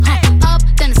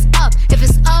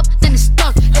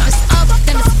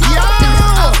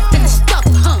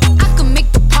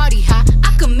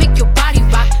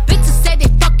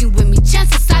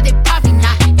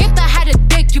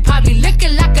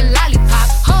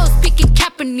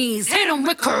him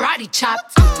with karate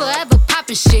chops. I'm forever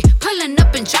popping shit, pulling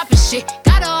up and dropping shit.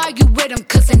 Gotta argue with him,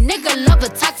 cause a nigga love a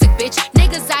toxic bitch.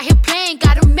 Niggas out here playing,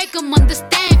 gotta make him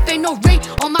understand. If ain't no ring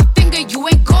on my finger, you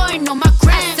ain't going on my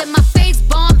gram. I said my face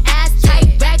bomb, ass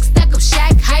tight, rack stack up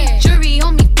shack height. Jury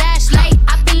on me, flashlight,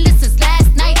 I've been lit since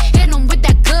last night. Hit him with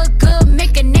that good,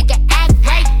 make a nigga act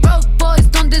right. Broke boys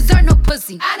don't deserve no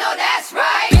pussy, I know that's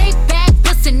right. Big bag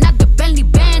pussy, not the Bentley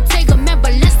band. Take a man,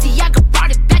 Balenciaga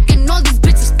brought it back and all these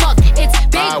bitches fuck. It's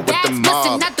big bags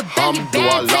pussy, not the Bentley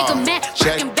band. Take a man,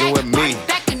 check you and me,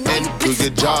 and do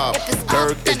your job.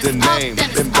 Berg is the name,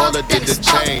 then Baller did the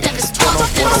chain. Turn on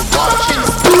for the watch.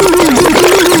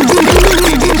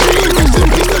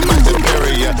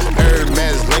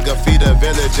 Hermes Linker feed a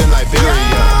village in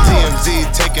Liberia. TMZ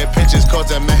taking pictures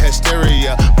causing my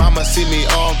hysteria. Mama see me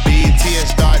on BT and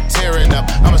start tearing up.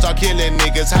 I'ma start killing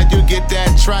niggas. How you get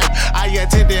that tripe? I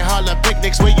attended Harlem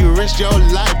picnics where you risk your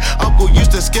life. Uncle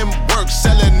used to skim work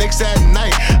selling nicks at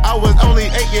night. I was only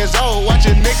 8 years old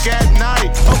watching Nick at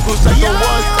night. Uncle Psycho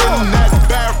was in that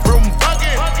bathroom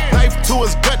bucket. Knife to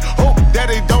his gut, hope that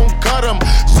they don't cut him.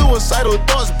 Suicidal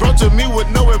thoughts brought to me with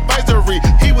no advisory.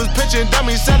 He was pitching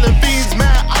dummies, selling fiends,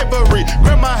 mad ivory.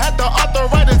 Grandma had the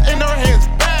arthritis in her hands,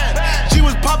 bad. She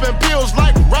was popping pills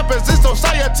like rappers in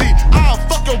society. I'll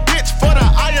fuck your bitch for the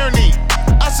irony.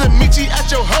 I said meet you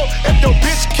at your hoe if your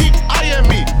bitch keep eyeing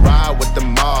me. Ride with the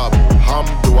mob,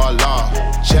 through our law.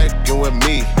 Check you and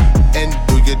me, and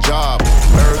do your job.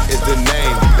 Berg is the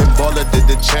name, then Baller did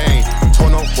the chain.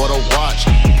 Torn on for the watch,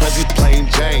 Prezi plain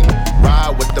Jane.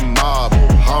 Ride with the mob,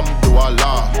 through our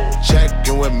law. Check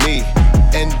you and me,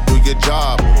 and do your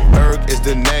job. Berg is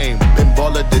the name, then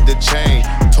Baller did the chain.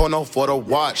 Torn on for the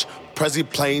watch, Prezi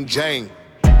plain Jane.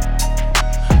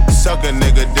 Suck a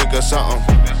nigga dick or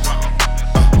something.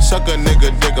 Suck a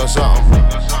nigga dick or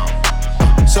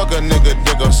something. Suck a nigga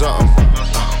dick or something.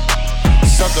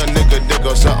 Suck a nigga dick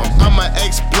or something. I'ma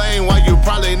explain why you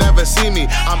probably never see me.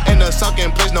 I'm in a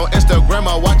sunken place, no Instagram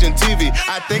or watching TV.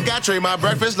 I think I trade my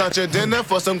breakfast, lunch, and dinner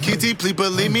for some kitty. Please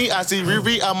believe me, I see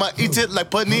Riri, I'ma eat it like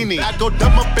panini. I go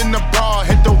dumb up in the bra,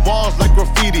 hit the walls like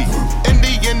graffiti.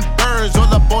 Indian burns all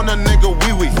up on a nigga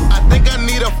wee-wee. I think I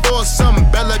need a foursome,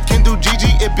 Bella can do Gigi.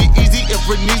 It be easy if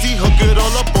Reneezy hook it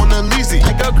all up on a Leezy.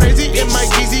 I go crazy in my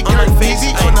Yeezy, girl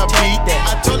easy on a beat.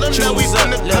 I told him that we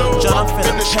finna blow up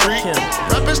in the street.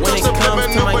 Rappers still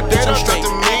subliminal, but they don't talk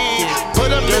to me. Put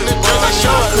them in the jersey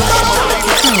short like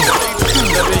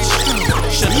bitch,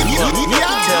 shut the fuck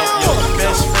up. Tell your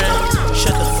best friend,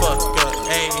 shut the fuck up.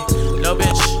 Ayy, no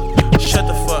bitch, shut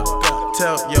the fuck up.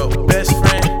 Tell your best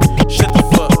friend, shut the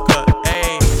fuck up.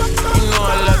 Ayy, you know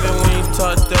I love it when you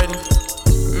talk dirty.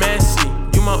 Messy,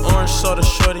 you my orange soda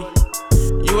shorty.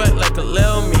 You act like a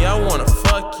lil me, I wanna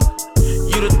fuck you.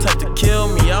 You the type to kill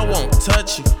me, I won't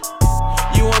touch you.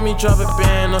 You want me drop a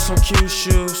band on some cute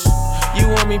shoes. You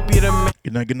want me beat a man.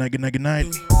 Good night, good night, good night, good night.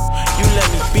 You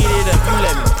let me beat it up, you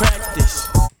let me practice.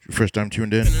 Your first time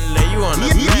tuned in? Lay you on the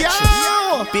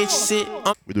mattress. Bitch, sit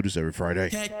on. We do this every Friday.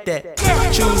 That.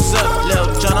 Choose up, Lil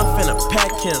John, I'm finna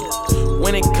pack him.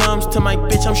 When it comes to my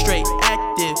bitch, I'm straight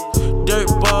active. Dirt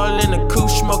ball in the coupe,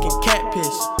 smoking cat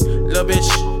piss. Lil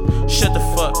bitch, shut the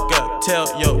fuck up. Tell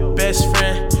your best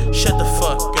friend, shut the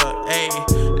fuck up. Ayy,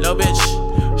 lil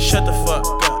bitch, shut the fuck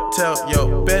up. Tell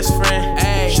your best friend,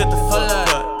 ayy, shut the fuck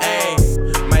up.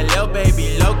 Ayy, my lil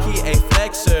baby low-key a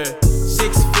flexer.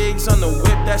 6 figs on the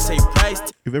whip, that's a price.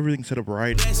 If everything's set up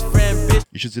right, Best friend, bitch.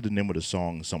 you should see the name of the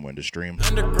song somewhere in the stream.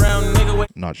 Underground nigga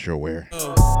with. Not sure where.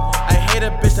 I hate a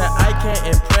bitch that I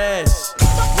can't impress.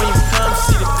 When you come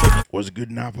see the creepy. Was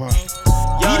good, Napa?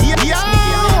 Young nigga sneaking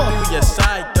in through your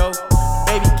side though.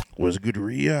 Baby, Was good,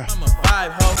 Rhea? I'm a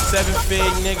 5-ho,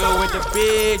 7-fig nigga with the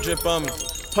big drip on me.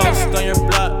 Post on your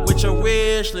block with your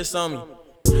wish list on me.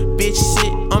 Bitch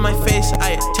sit on my face,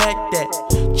 I attack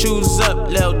that. Choose up,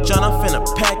 Lil John, I'm finna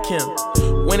pack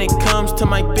him. When it comes to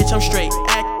my bitch, I'm straight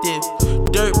active.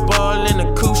 Dirt ball in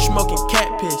the coupe, smoking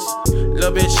cat piss.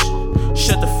 Lil bitch,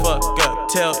 shut the fuck up.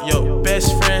 Tell your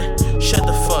best friend, shut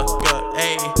the fuck up.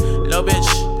 Ayy, lil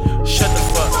bitch, shut the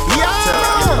fuck up.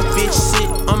 Tell your bitch sit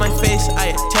on my face, I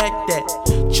attack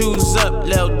that. Choose up,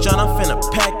 Lil John, I'm finna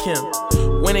pack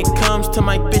him. When it comes to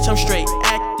my bitch, I'm straight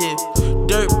active.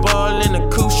 Dirt ball in the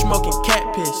coupe, smoking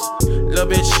cat piss. Lil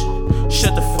bitch,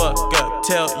 shut the fuck up.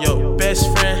 Tell your best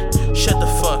friend, shut the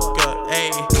fuck up.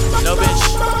 Ayy, lil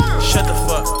bitch, shut the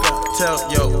fuck up. Tell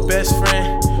your best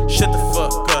friend, shut the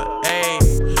fuck up.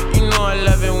 Ayy, you know I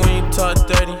love it when you talk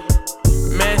dirty.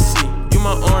 Messy, you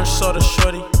my orange soda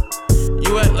shorty.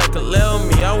 You act like a lil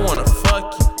me, I wanna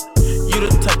fuck you. You the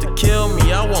type to kill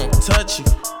me, I won't touch you.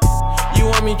 You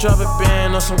want me drop a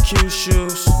band on some cute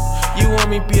shoes. You want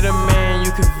me be the man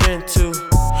you can vent to.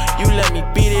 You let me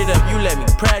beat it up, you let me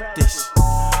practice.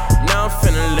 Now I'm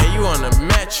finna lay you on a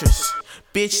mattress.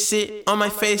 Bitch sit on my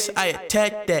face, I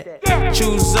attack that.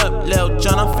 Choose up, Lil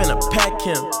John, I'm finna pack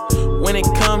him. When it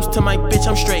comes to my bitch,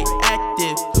 I'm straight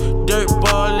active. Dirt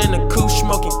ball in the coupe,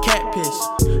 smoking cat piss.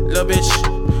 Lil bitch,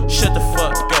 shut the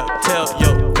fuck up. Tell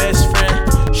your best friend,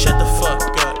 shut the fuck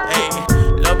up. Ayy,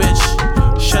 lil bitch,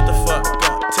 shut the fuck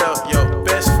up. Tell your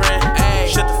best friend, ayy,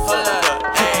 shut the fuck up.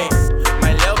 Ayy,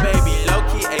 my lil baby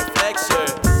low-key a flexer.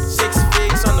 6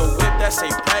 figs on the whip, that's a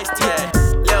price tag.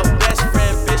 Lil best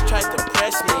friend, bitch tried to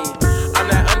press me. I'm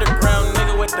that underground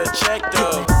nigga with the check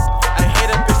though. I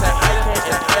hate a bitch that I can't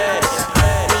impress.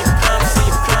 When you come, see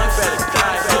you come, better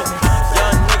die, yo.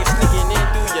 Young nigga sneaking in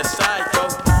through your side, yo.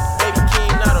 Baby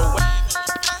king, not a way.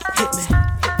 Hit me.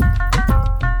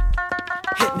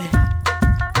 Hit me.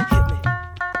 Hit me.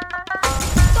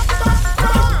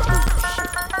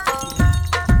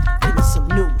 Give me some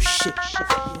new shit.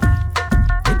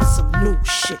 Give me some new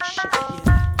shit.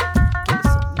 Give me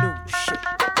some new shit.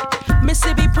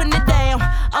 Mississippi putting it down.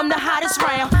 I'm the hottest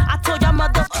round. I told y'all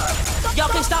mother, y'all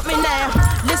can't stop me now.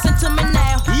 Listen to me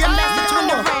now. I'm lasting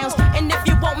 20 rounds. And if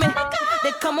you want me,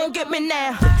 then come on get me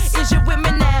now. Is you with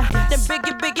me now? Then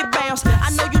biggie bounce. I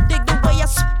know you dig the way I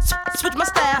switch my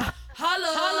style.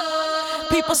 Holla.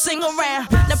 People sing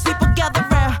around. Now people gather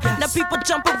round. Now people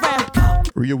jump around.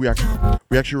 Rio, we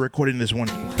actually recording this one.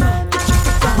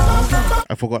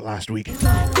 I forgot last week.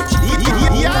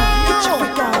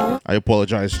 I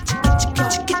apologize.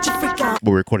 But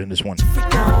we're recording this one.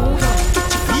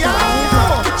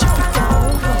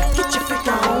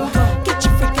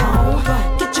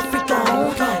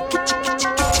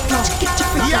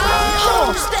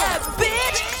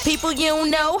 People you don't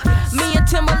know, me and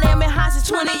Timberland been high since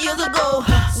 20 years ago.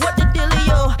 What the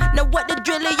dealio? Now what the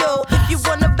drillio? If you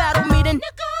wanna battle me, then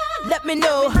let me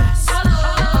know.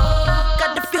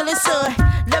 Got the feeling, son.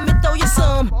 Let me throw you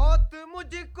some.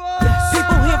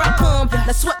 People, here I come.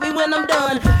 Now sweat me when I'm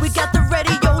done. We got the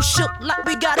radio shook like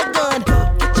we got a gun.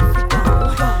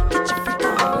 Get your freak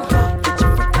on. Get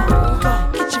your freak on. Get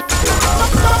your freak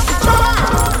on.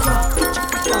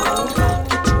 Get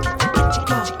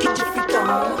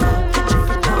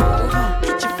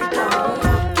your freak on.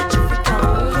 Get your freak on.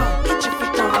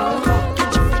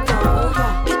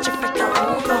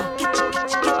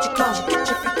 Get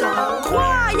your freak on.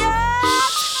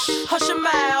 Hush your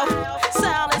mouth.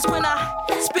 Silence when I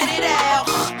spit it out.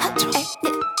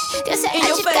 In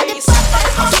your face.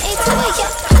 Get into it,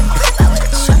 yeah.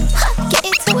 Get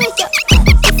into it, yeah.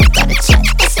 If you got a check,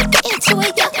 I said get into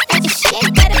it, yeah. And if she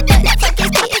ain't got a butt, fuck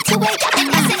it, get into it, yeah. I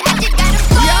said I just got a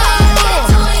butt, get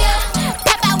into it, yeah.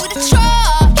 Pop out with a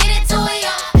truck, get into it,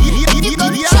 yeah. If you go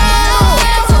to church,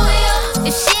 get into it, yeah.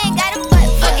 If she ain't got a butt,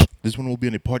 fuck it. This one will be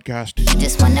on a podcast. You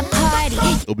just wanna party.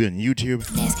 It'll be on YouTube.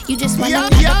 You just wanna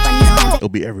put up on these guns. It'll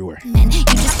be everywhere. Man, you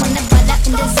just wanna ball up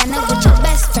in designer with your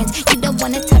best friends. You don't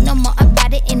wanna talk no more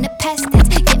about it in the past tense.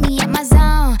 Get me in my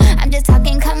zone. I'm just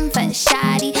talking comfort,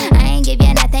 shoddy. I ain't give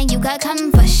you nothing, you got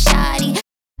comfort, shoddy.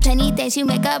 Plenty things you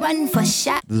make a run for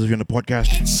shot. This is on the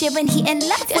podcast. Shit when he in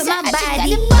love with my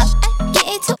body. Get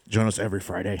into Join us every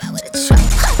Friday. it with a truck.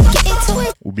 Get into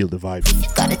it. We'll build the vibe. You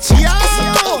gotta check. I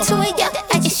said get into it, yeah.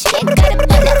 And if she ain't got a butt,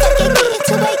 fuck it, get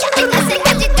into it, yeah. I said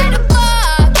I just got a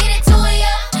ball, get into it,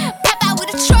 yeah. Pop out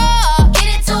with a truck, get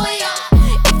into it,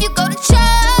 yeah. If you go to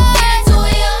church, get into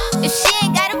it, yeah. If she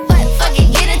ain't got a butt, fuck it,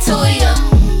 get into it, yeah.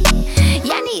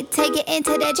 Y'all need to get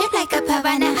into the drip like a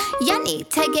piranha. Y'all need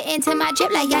to get into my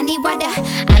drip like y'all need water.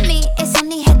 I mean, it's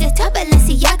only head to toe,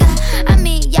 Balenciaga. I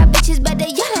mean, y'all bitches better,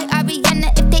 y'all like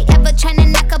Ariana. If they ever tryna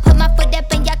knock up, put my foot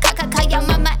up in your caca. Call your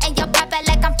mama and your papa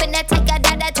like I'm finna take a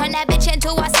dada. Turn that bitch into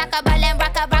a soccer ball and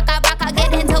rocka.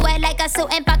 Get into it like a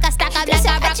suit and pack a stack of like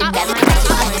a rocka. She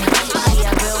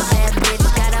a real bad bitch,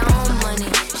 got her own money.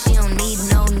 She don't need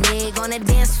no nigga on the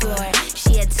dance floor.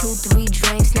 She had 2-3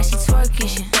 drinks, now she twerking.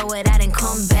 She throw it out and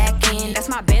come back in. That's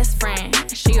my best friend.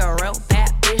 She a real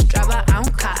bad bitch, drive her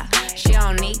own car. She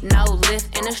don't need no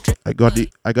lift in the strip. I got the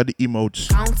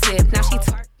emotes On tip, now she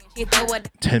twerking. She throw it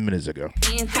 10 minutes ago.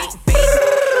 in. Is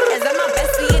that my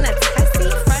bestie in a taxi?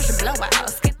 Fresh blowout,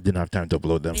 skin Didn't have time to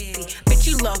upload them. bitch,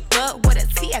 you look good with a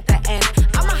T at the end.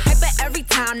 I'm a hyper every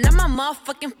time, not my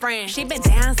motherfucking friend. She been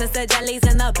down since the jellies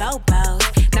and the bobos.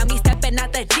 Now me stepping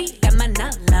out the Jeep and my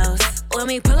nut-lows. When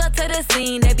we pull up to the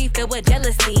scene, they be filled with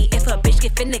jealousy. If a bitch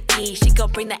get finicky, she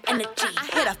gon' bring the energy. I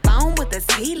hit a phone with a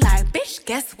T like, bitch,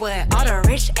 guess what? All the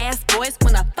rich ass boys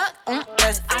wanna fuck on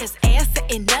us. I just ass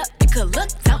sitting up, you could look,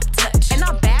 don't touch. And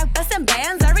I'm back bustin'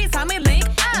 bands every time we link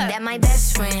up. That my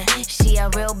best friend. She a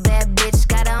real bad bitch,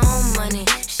 got her own money.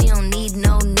 She don't need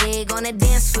no nigga the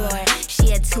dance floor.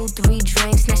 She had 2-3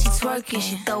 drinks, now she twerking.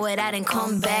 She throw it out and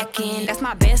come back in. That's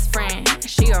my best friend.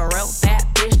 She a real bad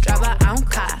bitch, drive her own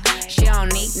car. She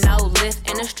don't need no lift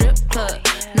in a strip club.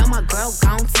 No, my girl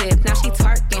gon' tip. Now she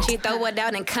twerking, she throw it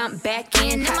out and come back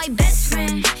in. And my best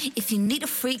friend, if you need a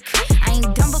freak, I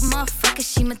ain't dumb but motherfucker,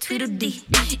 she my Tweedledee.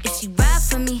 If she ride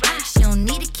for me, she don't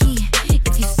need a key.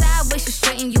 If you sideways, she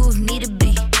straighten you if need to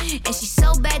be. And she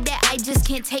so bad that I just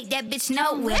can't take that bitch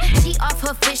nowhere. She off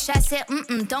her fish, I said,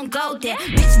 don't go there.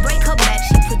 Bitch, break her back,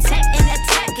 she protect and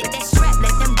attack. Get that strap,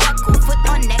 let them buckle, foot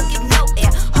on neck, give no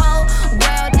air. Whole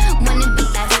world wanna be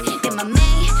us. Then my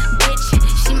main bitch,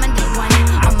 she my day one.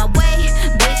 On my way,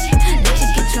 bitch, let's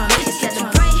just get drunk, let's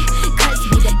celebrate. Cause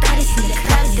we the baddest in the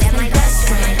club, that my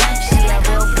best friend. She a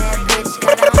real bad bitch,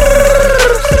 got her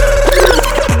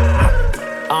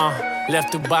own.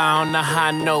 Left Dubai on a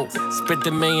high note. Spent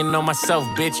 $1 million on myself,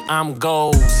 bitch, I'm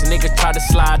goals. Niggas try to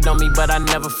slide on me, but I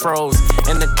never froze.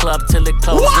 In the club till it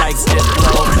closed like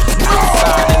Diplo.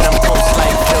 Outside and I'm post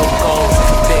like Phil goals.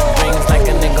 Big rings like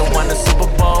a nigga won a Super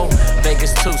Bowl.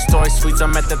 Vegas 2-story suites,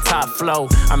 I'm at the top floor.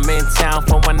 I'm in town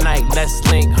for one night, let's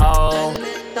link, ho.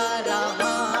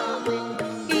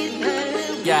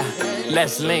 Yeah,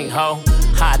 let's link, ho.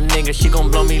 Hot nigga, she gon'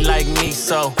 blow me like me,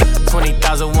 so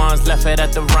 20,000 ones left it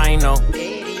at the Rhino.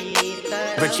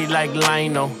 Richie like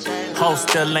Lionel. Ho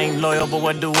still ain't loyal, but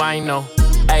what do I know?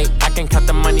 Ayy, I can count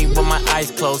the money with my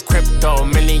eyes closed. Crypto,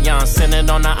 millions, send it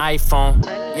on the iPhone.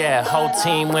 Yeah, whole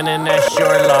team winning, that's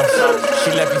your loss.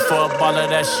 She left you for a baller,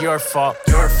 that's your fault.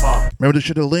 Your fault. Remember to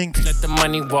share the link. Let the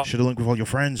money walk. Share the link with all your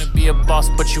friends. Be a boss,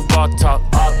 but you all talk.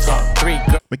 All talk. 3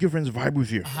 girls. Make your friends vibe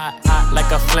with you. Hot like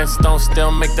a Flintstone,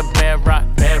 still make the bed rock.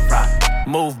 Bed rock.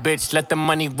 Move, bitch, let the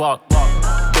money walk.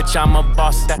 Bitch, I'm a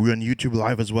boss. We're on YouTube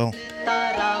live as well.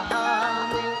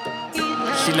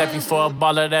 She left you for a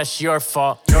baller, that's your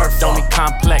fault. Don't be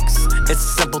complex, it's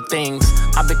simple things.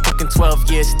 I've been cooking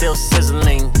 12 years, still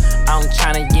sizzling. Out in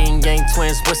China, yin yang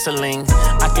twins whistling.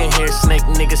 I can hear snake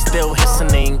niggas still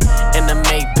hissing. In the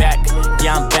Maybach,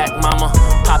 yeah, I'm back, mama.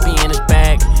 Poppy in his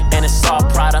bag, and it's all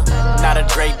Prada. Not a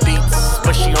Dre Beats,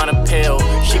 but she on a pill.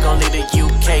 She gon' leave the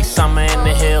UK, summer in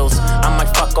the hills. I might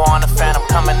fuck her on the fan, I'm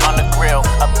coming on the grill.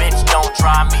 A bitch don't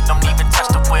drive me, don't even touch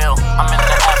the wheel. I'm in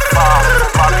the F-bar,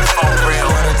 Barbie for real.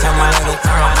 Tell my little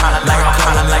girl, kinda like a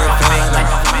fake.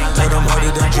 Told them, hold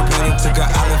it, don't you panic. Took an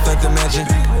island, left the mansion.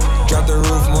 Drop the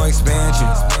roof, more expansion.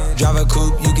 Drive a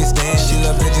coupe, you can stand. She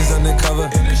love bitches undercover.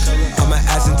 I'm an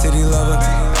ass and titty lover.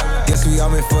 Guess we all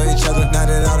meant for each other. Now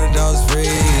that all the dogs free,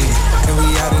 and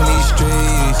we out in these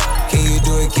streets. Can you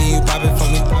do it? Can you pop it for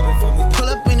me? Pull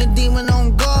up in a demon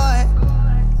on guard.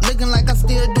 Looking like I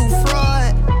still do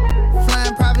fraud.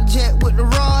 Flying private jet with the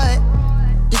rod.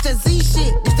 It's that Z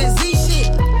shit, it's that Z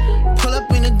shit. Pull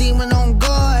up in a demon on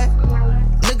guard.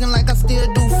 Looking like I still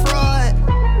do fraud.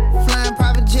 Flying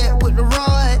private jet with the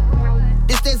rod.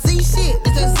 It's that Z shit,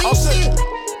 it's that Z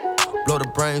shit. Blow the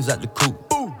brains out the coop.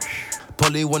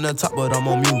 Polly wanna top, but I'm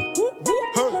on mute.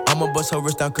 I'ma bust her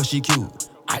wrist down cause she cute.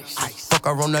 Ice. Fuck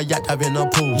her on the yacht, I've been a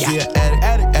pool. She an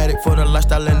addict for the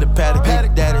lifestyle and the paddock.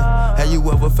 Big daddy, have you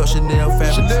ever felt Chanel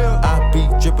fabric? I be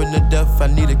dripping to death, I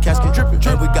need a casket.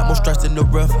 And we got more strikes in the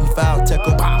rough, we foul tech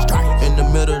em. In the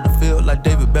middle of the field like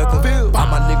David Beckham. All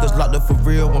my niggas locked up for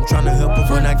real, I'm tryna help them.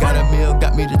 When I got a meal,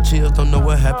 got me the chills, don't know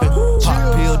what happened.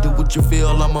 Pop pill, do what you feel,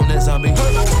 I'm on that zombie.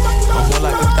 I'm more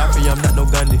like a Gaddafi, I'm not no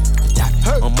Gandhi.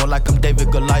 I'm more like I'm David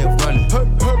Goliath running.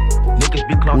 Niggas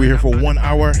be close. We're here for 1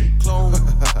 hour.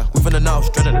 We finna know,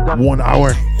 straight at the gun. 1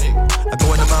 hour. I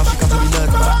go in the mouth, she comes to me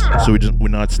nuts. So we're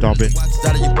not stopping.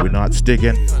 We're not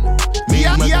sticking.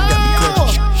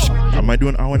 I might do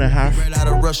an hour and a half,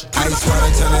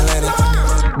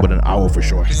 but an hour for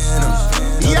sure. Took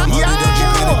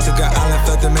an island,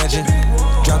 left the mansion.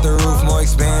 Drop the roof, more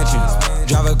expansion.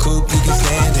 Drive a coupe, you can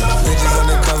stand it. Bitches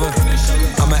undercover.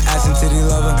 I'm an ass and titty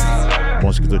lover.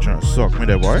 Mosquito trying to suck me,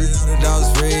 that boy. The dogs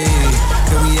free.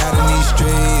 Can we out in these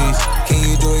streets? Can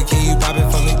you do it? Can you pop it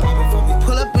for me?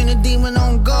 Pull up in a demon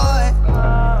on guard.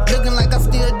 Looking like I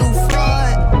still do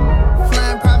fraud.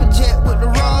 Flying private jet with the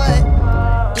rod.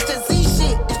 It's that Z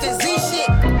shit, it's that Z shit.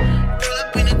 Pull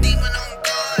up in a demon on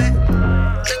guard.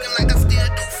 Looking like I still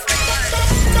do fraud.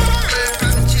 Flying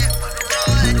private jet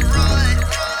with the rod.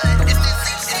 It's that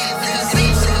Z shit, it's that Z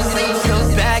shit. She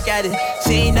was back at it.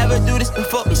 She ain't never do this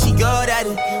before, but she good at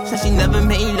it. So she never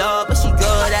made love, but she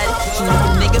good at it. She know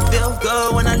the nigga feel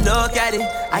good when I look at it.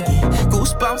 I get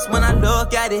goosebumps when I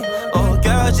look at it. Oh,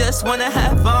 girl just wanna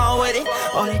have fun with it.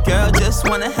 Oh, the girl just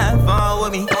wanna have fun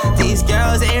with me. These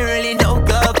girls ain't really no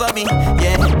good for me.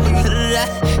 Yeah.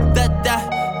 Da da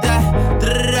da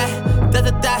da da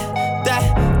da da da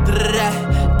da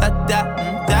da da.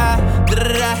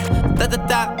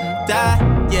 da.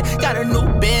 Yeah, got a new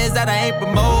biz that I ain't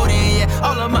promoting. Yeah,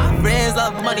 all of my friends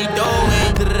love money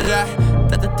doing.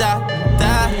 Da.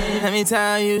 Let me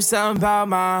tell you something about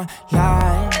my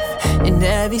life. In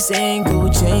every single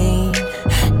chain,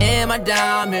 in my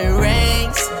diamond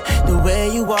rings. The way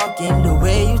you walking, the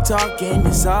way you talking,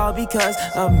 it's all because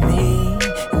of me.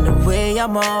 And the way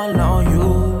I'm all on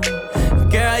you,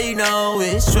 girl, you know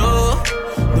it's true.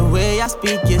 The way I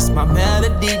speak, it's my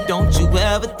melody. Don't you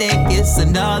ever think it's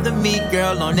another me,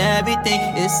 girl, on everything.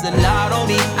 It's a lot on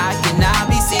me. I cannot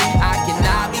be seen, I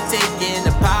cannot be taking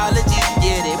apologies.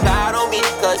 Yeah, they proud on me,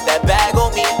 cause that bag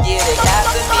on me. Yeah, they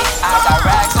after me. I got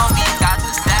racks on me, got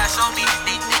the stash on me.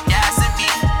 They gassing me,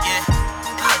 yeah.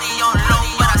 Honey on the low,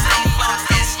 but I say,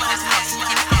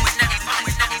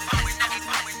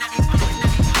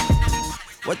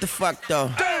 what the fuck though?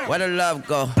 Where the love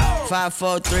go? 5,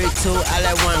 4, 3, 2, I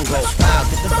let one go. Wow,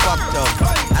 get the fuck though.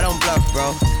 I don't bluff,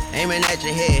 bro. Aiming at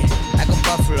your head like a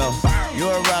buffalo. You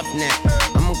a roughneck,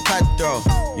 I'm a cutthroat.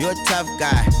 You a tough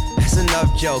guy. That's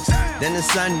enough jokes. Then the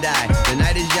sun died. The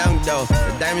night is young though.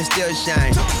 The diamond still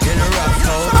shine. In a rough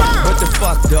hole. What the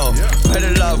fuck though? Where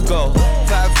the love go?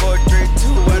 5, 4, 3, 2,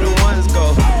 where the ones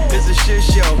go? It's a shit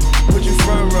show. Put you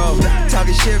front row.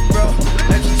 Talking shit, bro.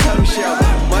 Let your tongue show.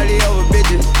 Money over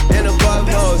bitches and above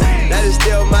hoes. That is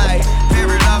still my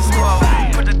favorite love quote.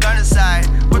 Put the gun aside.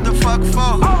 What the fuck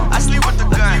for? I sleep with the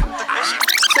gun.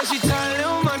 So she tell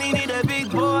Lil Money need a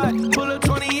big boy. Pull up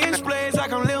 20-inch blades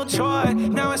like I'm Lil Troy.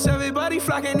 Now it's everybody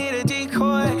flocking, need a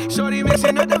decoy. Shorty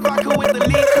mixing up the vodka with the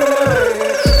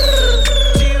liquor.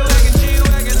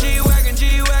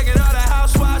 G-Wagon, all the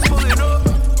housewives pulling up.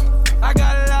 I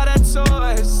got a lot of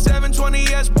toys.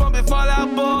 720S pumping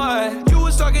Fallout Boy. You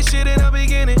was talking shit in the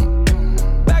beginning.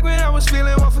 Back when I was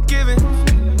feeling unforgiving.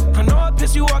 I know I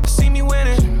pissed you off to see me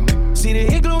winning. See the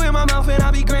hit glue in my mouth and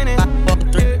I be grinning.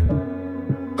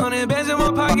 100 bands in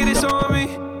my pocket, it's on me.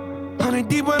 100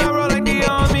 deep when I roll like the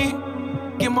army.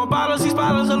 Get more bottles, these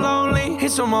bottles are lonely.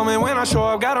 It's a moment when I show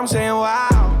up, God, I'm saying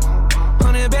wow.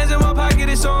 100 bands in my pocket,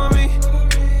 it's on me.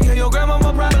 Yeah, your grandma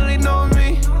will probably know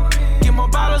me. Get more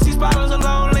bottles, these bottles are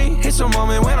lonely. It's a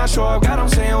moment when I show up, God, I'm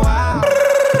saying wow.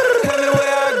 Everywhere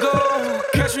I go,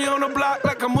 catch me on the block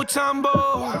like a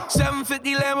Mutombo.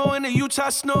 750 Lambo in the Utah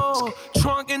snow.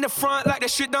 Trunk in the front like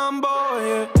that shit Dumbo,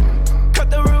 yeah. Cut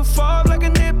the roof off like a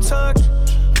nip tuck.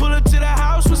 Pull up to the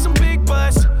house with some big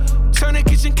butts. Turn the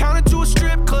kitchen counter to a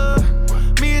strip club.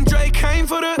 Me and Drake came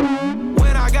for the.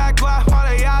 When I got guap, all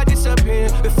of y'all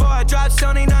disappeared. Before I dropped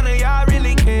Sony, none of y'all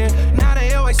really care. Now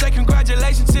they always say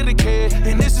congratulations to the kid.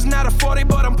 And this is not a 40,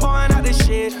 but I'm pouring out this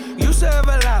shit. Used to have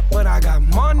a lot, but I got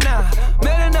more now.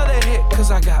 Made another hit, cause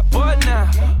I got bored now.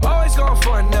 Always going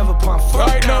for it, never pump for it.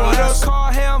 Right now, let's call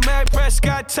Hail Mary,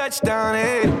 Prescott, touchdown,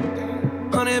 hey.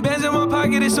 100 bands in my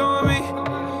pocket, it's on me.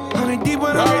 100 deep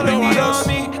when I roll like the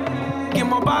army. Get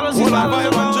my bottles, these bottles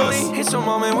are lonely. It's a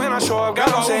moment when I show up,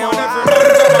 God, I'm saying wow.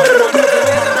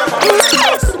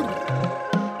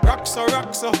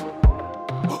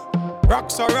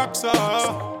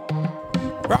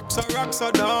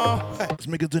 Roxa, no. Let's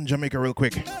make it in Jamaica real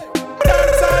quick. Dance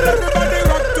all, everybody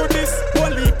rock to this.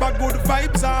 One heap of good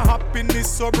vibes and happiness.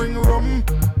 So bring rum,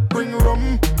 bring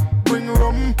rum, bring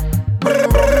rum, bring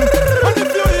rum. And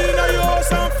if you're in a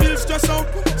house and feel stressed out,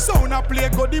 sound a play,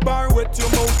 go the bar, wet your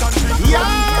mouth and drink rum.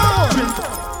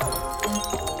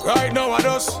 Right now I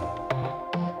just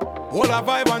hold a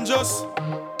vibe and just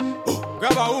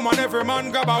grab a woman, every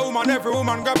man, grab a woman, every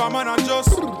woman, grab a man and just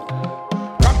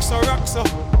roxa, roxa,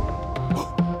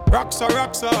 roxa,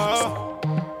 roxa,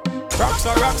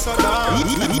 roxa, roxa, down.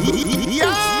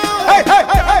 Hey, hey, hey,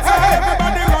 hey, hey,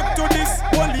 everybody rock to this.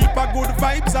 One heap of good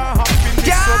vibes and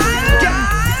happiness. So bring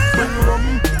rum,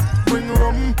 bring rum, bring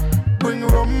rum, bring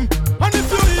rum. And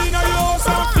if you're in a house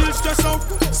and feel stressed out,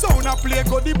 sound a play,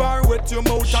 go the bar, wet your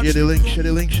mouth. Share the link, share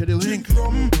the link, share the link.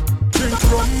 Drink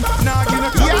rum, nah, get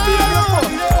a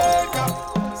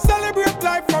cup. Celebrate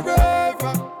life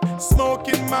forever.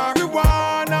 Smoking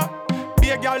marijuana. Be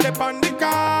a girl up on the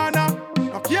corner.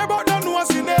 Don't care about no nose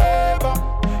you never.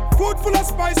 Food full of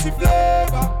spicy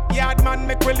flavor. Yard man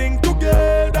make we link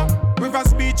together.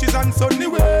 Rivers, beaches and sunny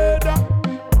weather.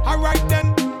 Alright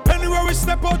then, anywhere we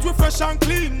step out we fresh and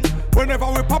clean. Whenever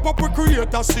we pop up we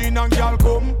create a scene and y'all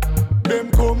come.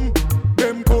 Them come,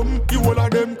 them come, you all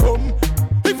of them come.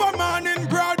 If a man in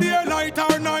broad daylight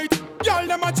or night, y'all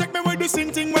them a check me with the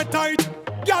same thing we tight.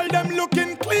 Y'all them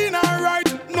looking clean and right.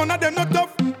 None of them not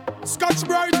tough. Scotch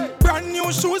bright, brand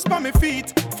new shoes for me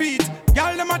feet.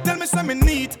 Y'all them a tell me say me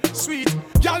neat, sweet.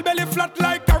 Y'all belly flat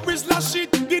like a Rizla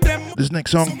sheet. Give them this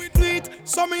next song.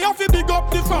 So me have to big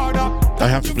up the father. I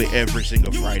have to play every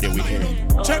single Friday weekend.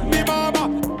 Check me,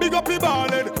 mama. Big up your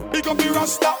ballin'. Big up your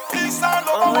rasta. Peace and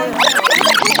love.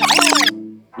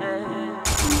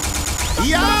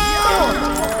 Yo!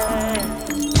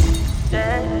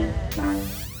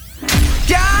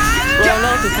 Roll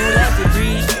out the pool at the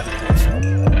breeze.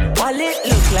 While it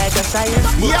looks like a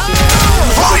science book. Yo!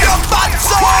 Fire, bad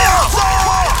soul!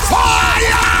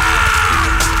 Fire!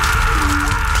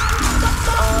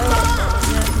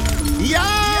 Yo!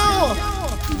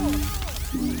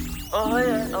 Oh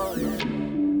yeah, oh yeah.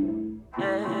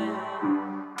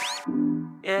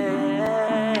 Yeah.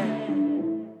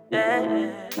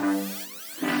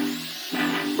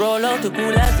 Roll out the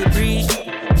pool as the breeze.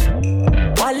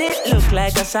 While it look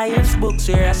like a science book,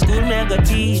 where a school me go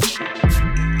teach.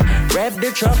 Rev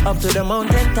the truck up to the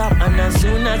mountain top, and as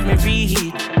soon as me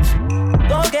reach,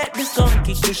 go get the sun,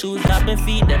 kick the shoes off my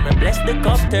feet, then me bless the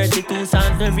cup, 32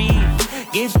 songs me read.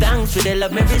 Give thanks for the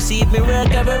love me receive, me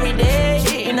work every day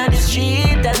in the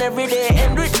street, and every day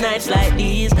end with nights like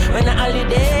these. When a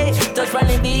holiday, touch on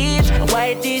the beach, a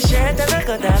white t-shirt and a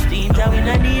cut off jeans, and we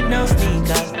don't need no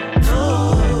sneakers.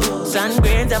 Sun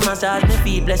grains and massage me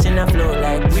feet, blessing a flow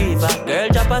like river. Girl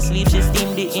drop asleep, she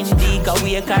steam the indica,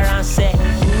 wake her and say,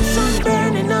 sun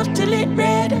burning up till it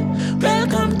red.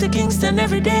 Welcome to Kingston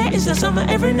every day. It's a summer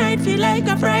every night, feel like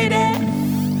a Friday.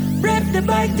 Rep the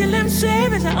bike till I'm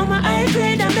save. It's on my high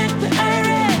grade, I make the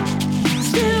irate.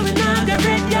 Still we not got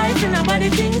red guys and nobody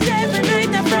thinks every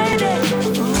night a Friday.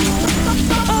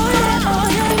 Oh yeah, oh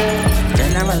yeah.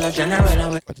 General, I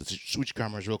have to switch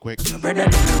cameras real quick. brother,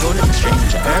 roll in the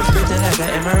strange. Earth bitter like an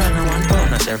emerald and 1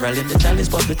 pound. Several in the chalice,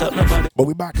 but we talk nobody. But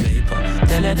we back. Tell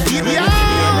her that never look at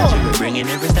the energy. We're bringing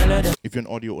every style of them. If you're an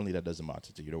audio only, that doesn't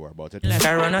matter to you. Don't worry about it. Like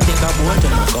I run, I think I want to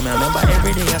come and remember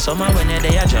every day I summer when they're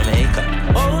there, Jamaica.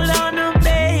 Hold on,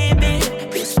 baby.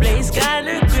 This place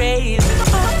kinda crazy.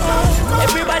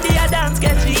 Everybody a dance,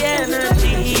 catch the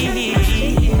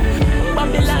energy.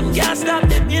 Babylon can't stop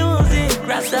the music.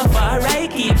 Rastafari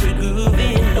keep it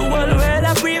moving. The whole world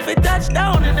I pray for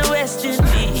touchdown in the West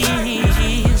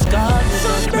Indies. God, the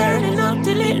sun's burning up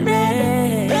till it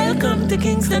red. Welcome to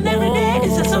Kingston every day.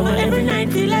 It's a summer every night,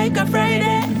 feel like a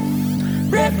Friday.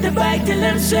 Rep the bike till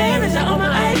I'm swear. It's on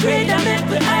my high grade, I make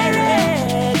the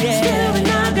irate. Still we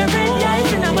not got red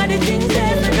guys and nobody thinks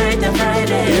every night a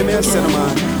Friday. Hear me a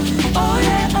cinema. Oh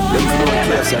yeah, oh yeah.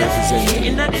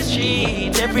 In the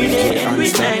street every day,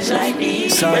 every night like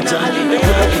this. When I live in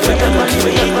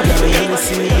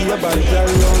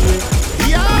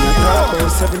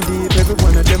 7 deep, every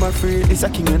one of them are free. It's a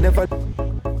king and never.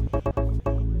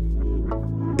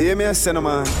 Hear me a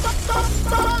cinema.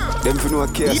 Them for no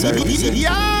chaos I represent.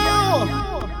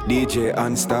 DJ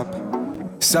Unstop.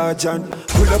 Sergeant,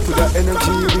 pull up with that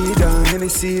energy. We down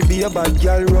Hennessy, be a bad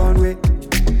girl round way.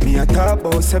 Me a talk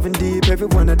about 7 deep, every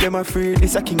one of them are free.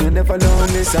 This a king and never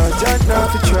lonely. Sergeant now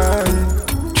fi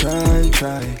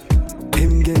try.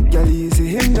 Him get gal easy,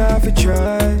 him now fi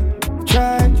try.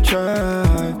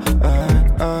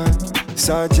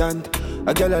 Sergeant,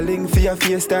 a gal a link for your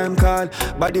FaceTime call.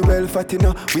 Body well fat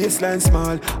enough, waistline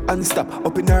small. Unstop,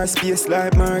 up in our space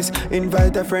like Mars.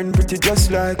 Invite a friend pretty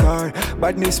just like her.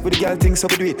 Badness with the gal things so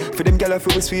we do it. For them gal I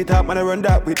feel with sweetheart, man I run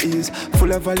that with ease.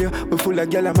 Full of value, we full of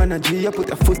gal man and G. You put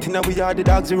a foot in and we are the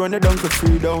dogs, we run it down for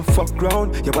free. Don't fuck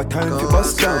round, you got time to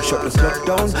bust down. Shut the club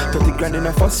down, 30 grand in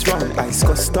a first round. Ice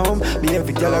custom, me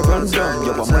every gal I run down.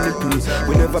 You want money please,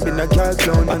 we never been a gal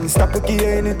clown. Unstop, we give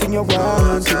anything you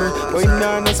want, you know. But in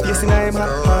no space and I'm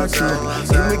hot, you know.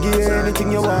 Him we give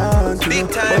anything you want, you know.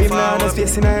 But in no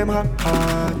space and I'm hot.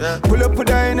 Pull up with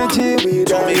the energy, we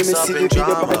die in the city.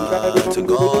 To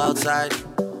go outside, to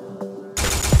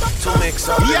mix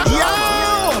up the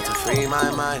drama, to free my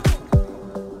mind.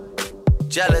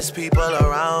 Jealous people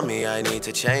around me, I need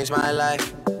to change my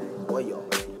life.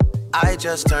 I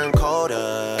just turn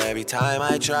colder every time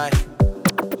I try.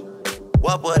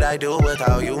 What would I do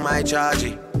without you, my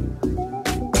Georgie?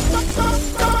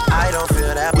 I don't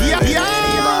feel that way with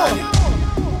anybody.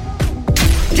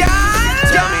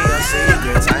 Tell me your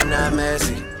secrets, I'm not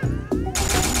messy.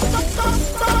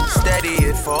 Steady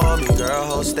it for me, girl,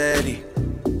 hold steady.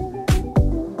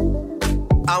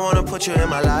 I wanna put you in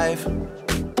my life.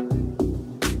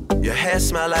 Your hair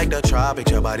smell like the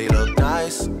tropics, your body look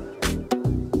nice.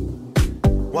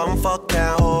 One fuck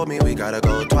can't hold me, we gotta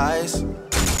go twice.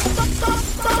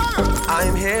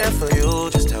 I'm here for you,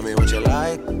 just tell me what you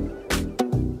like.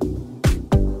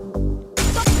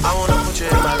 I wanna put you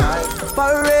in my life.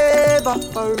 Forever,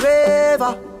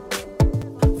 forever,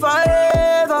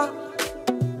 forever,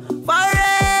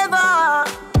 forever.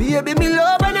 Baby, me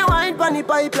love and I wine pon the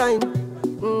pipeline.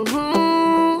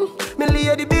 Me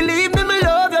lady, believe me, me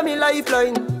love you, me like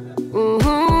lifeline.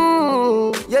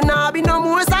 You nah be no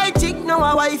more side chick, no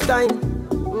a wife time.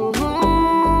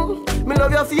 Me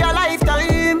love you for your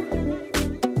lifetime.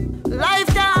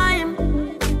 Lifetime.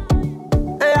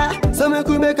 Yeah. So me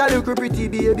could make a little pretty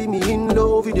baby. Me in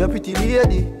love with your pretty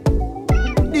lady.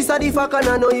 This a the fuck and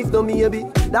I know if no maybe.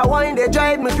 That wine they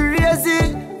drive me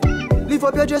crazy. Lift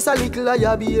up your dress a little like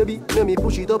your baby. Let me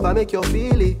push it up and make you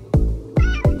feel it.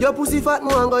 Your pussy fat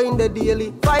no and go in the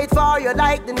daily. Fight for you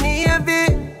like the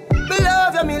Navy. Me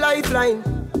love you, me lifeline.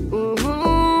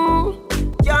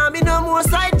 Can't be no more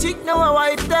side chick, no a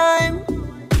wife time.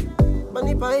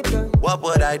 Money pipeline. What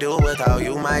would I do without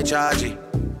you, my Georgie?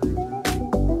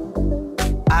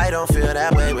 I don't feel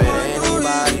that way with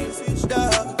anybody.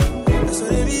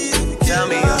 Tell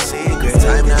me your secrets,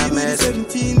 I'm not messing.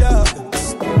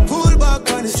 Pull back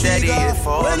on the steady it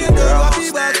for when me, you girl,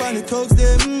 go back on the thugs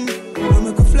them. When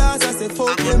we go flash, I say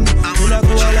fuck them. When I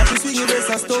go all up to swing your best,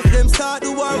 I stop them. Start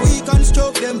the war, we can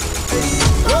stroke them. Hey,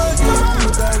 roll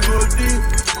deep,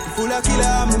 full of killer,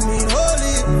 I'm a mean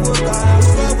holy. Work on,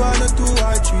 fuck on the 2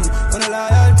 or 3. On a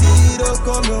loyalty, don't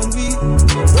come on me.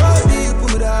 Roll deep, put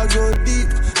me down, go deep.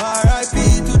 R.I.P.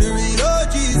 to the real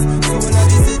OGs. So when I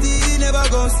this city, never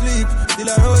gon' sleep. Till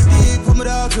I roll deep, put me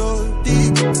down, go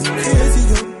deep. Crazy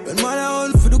yo, when man I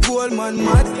on for the gold, man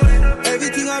mad.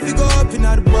 Everything I fi go up in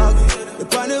the bag. The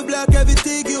panel black,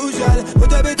 everything usual.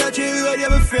 But I better treat you with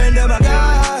your friend, them a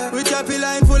guy. With happy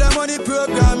line full of money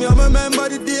program. You remember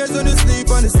the days when you sleep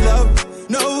on the slab.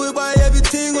 Now we buy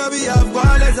everything where we have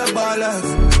gone as a ballast.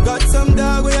 Got some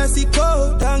dog where I see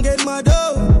cold and get my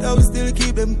dough. That we still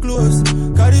keep them close.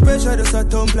 Cause the pressure just a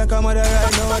thump like a mother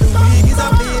right now. The week is a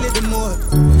feel it the more.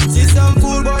 See some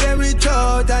fool but them reach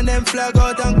out and them flag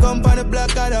out and come on the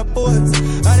block of the post.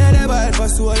 And then they buy for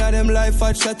soul of them life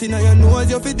fat shot in your nose.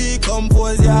 You fi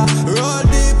decompose, yeah. Roll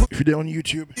deep. If you're there on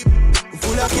YouTube,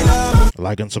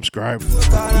 like and subscribe.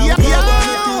 Yeah.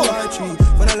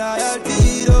 For the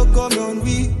loyalty, don't come on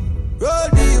we. Roll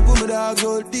deep, put me dogs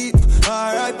roll deep.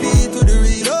 R.I.P. to the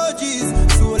real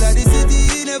OGs. Soul of the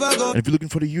city, never go. And if you're looking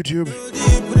for the YouTube,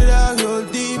 put the dogs roll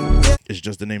deep. it's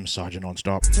just the name Sergeant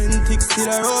Nonstop. Still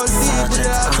I roll deep, put the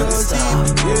dogs roll deep.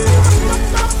 Yeah.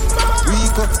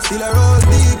 Weak up, still I roll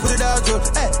deep, put the dogs roll.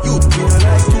 Hey, you don't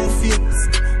like 2 feet.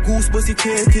 Goose pussy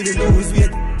tail till you lose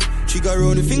weight. She got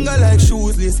round the finger like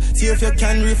shoeless. See if you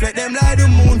can reflect them like the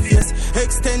moon face.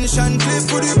 Extension clip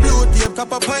for the blue tape.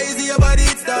 Copper pies your body,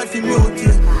 it start to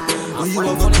mutate. When you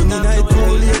have up to me night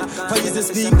too late. Pies the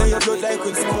sleep, now your blood like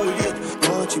with school date.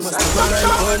 Oh, she must have gone like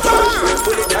one.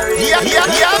 Yeah.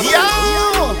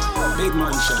 Big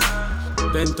mansion,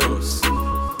 Bentos,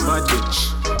 bad bitch,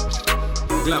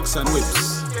 Glocks and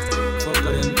whips. Fuck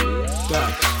them,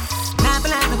 dodge.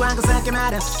 Cause I came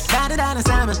out of better than a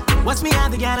summer. Watch me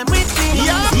out the gal, I'm with me.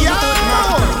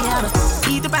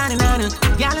 Eat the banana,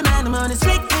 gal, man, I'm on the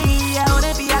strictly. I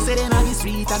wanna be, I said, in on the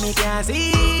street, I make you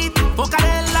see. Fuck a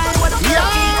hell like what the fuck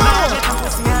is man? Get some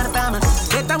pussy out of farmer.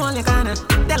 Get the one you kinda.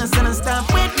 Tell us and stop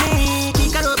with me.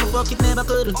 Kick it up, fuck it never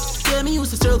could. Tell me used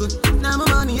to struggle. Now my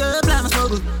money up, like my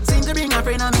struggle. Seem to bring my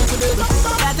friend, I make a double.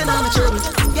 Batting on the trouble.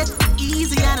 Get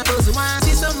easy and a pussy. Once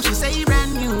see something, she say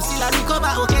brand new. Still I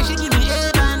recover, okay, she give me a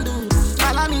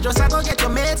follow me, just I go get your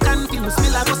mates confused. Me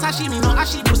like go sashimi, no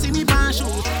ashibu, see me pan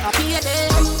shoot. I pay a day,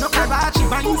 no Karachi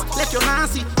vines, left your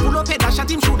Nancy. Pull up head,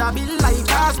 shot him, shoulda been like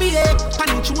Cosby, eh.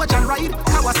 Panning Chuach and ride,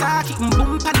 Kawasaki,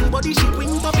 boom, panning body, she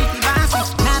wing up 50 bands.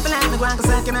 Now plan the guan, cause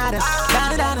I came out of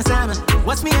better than a summer.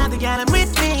 Watch me out the gal, I'm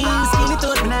with me. Skinny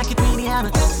thought, when I keep really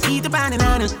hammer. Eat the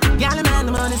banana, gal, man,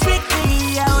 the money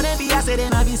strictly. I wanna be, I said,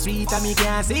 in a street, I make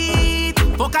you see it.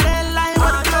 Fuck a hell, I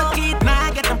wanna go kid,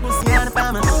 now get the pussy on the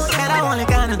farmer. I only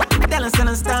can tell us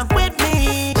and stop with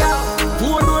me.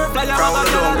 Four door flyer,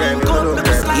 I'm come to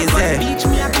the slide on the beach.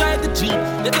 Me, I drive the Jeep.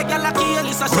 They take a lucky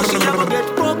Elisa, so she never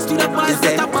get broke. To the boys,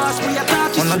 get a boss, we are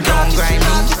talking. On a down grind,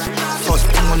 first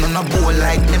thing on a bowl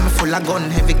like them, full of gun,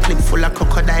 heavy clip, full of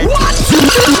crocodile. What?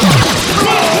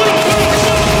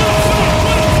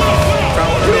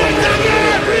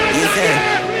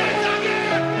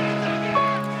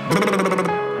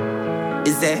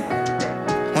 Is there?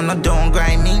 On a down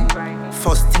grind me.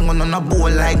 First thing on a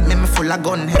bowl like me full of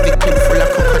gun, heavy clip full of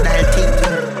crocodile teeth.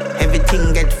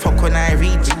 Everything get fuck when I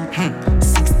reach.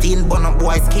 16 bun up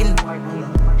boy skin.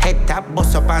 Head tap,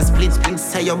 bust up and split.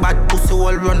 Say your bad pussy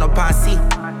all run up and see.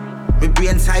 My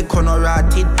brain side corner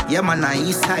rotted. Yeah man on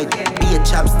east side, be a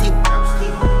chapstick.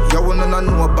 You wanna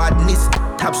know badness.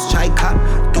 Top striker,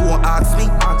 don't ask me.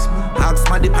 Ask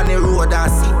my dip on the road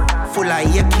and see. Full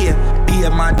of AK, be a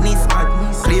madness.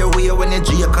 Clear way when you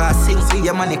drink or sing. See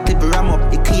your money clip ram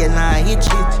up, it clear now hit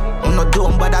shit. I'm not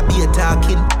dumb but I be a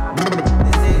talking.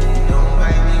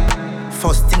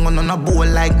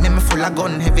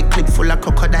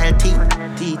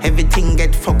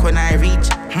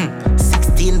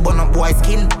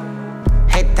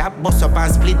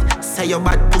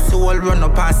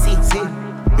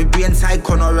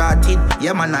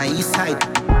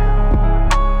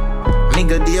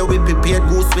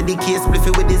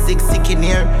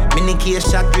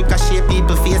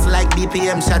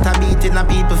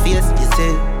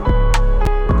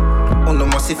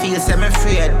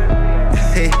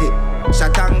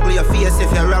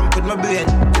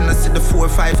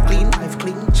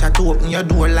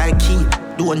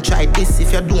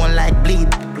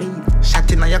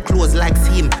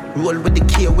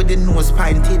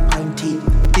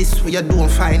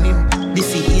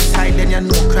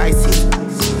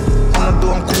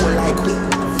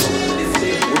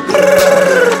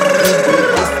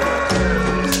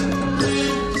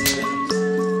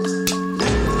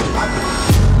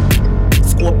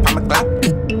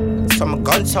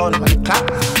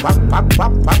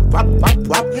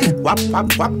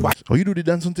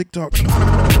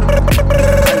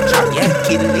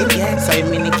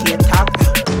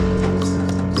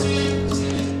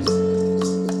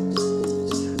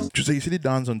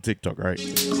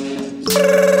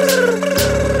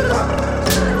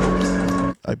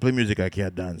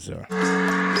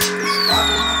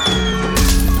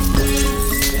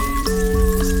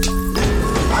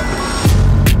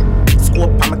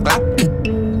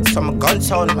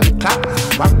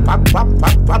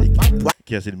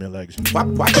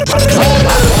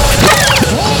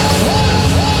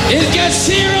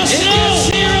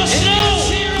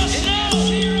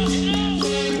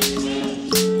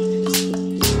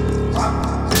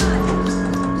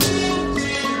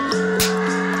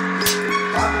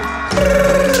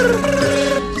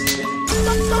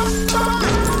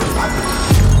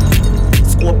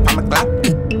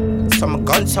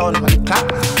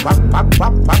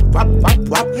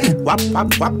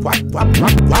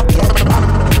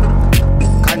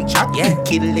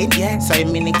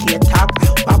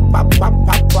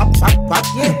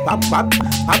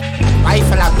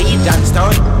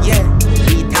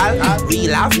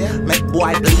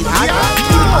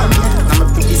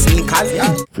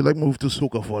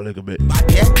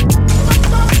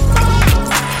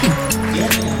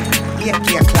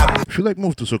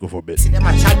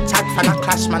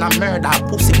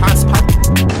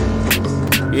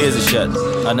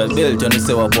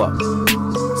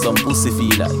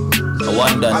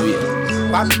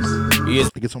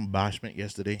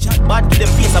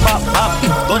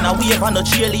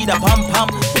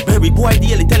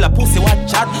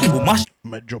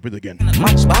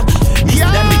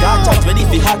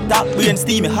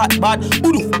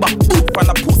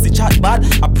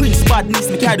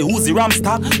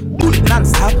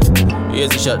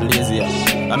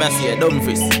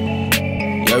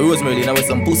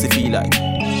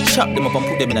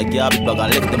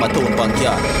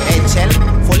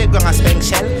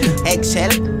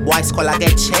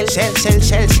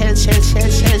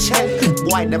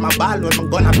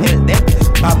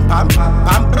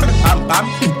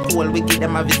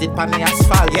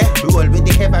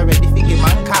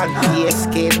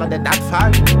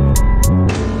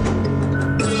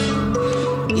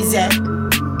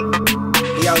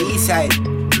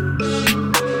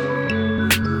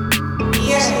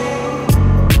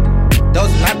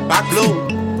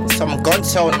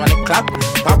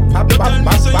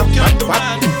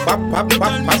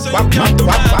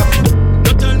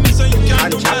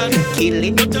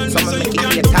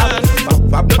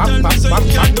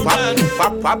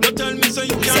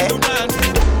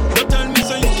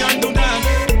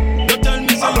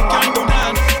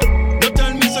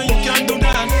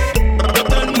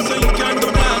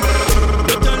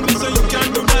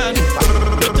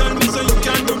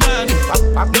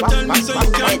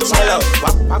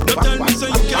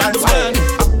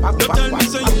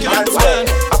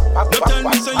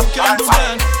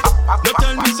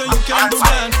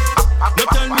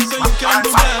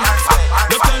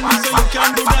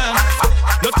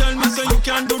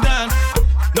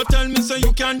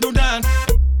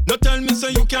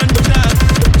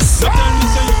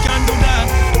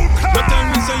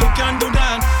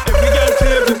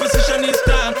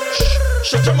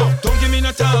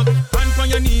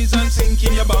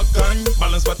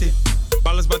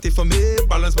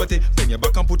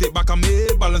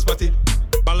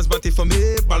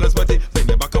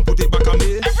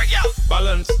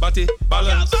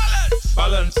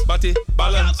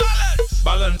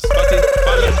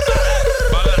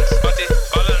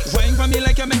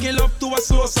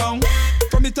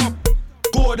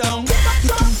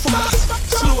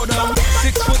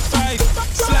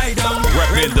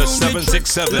 the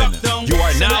 767. You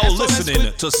are now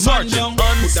listening to Sergeant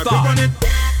Unstopped.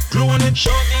 Glue on it, show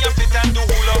me a fit and do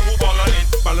hula hoop all on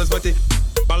it.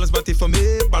 Balance body for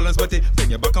me, balance body.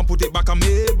 Bring your back and put it back on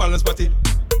me, balance body.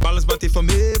 Balance body for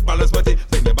me, balance body.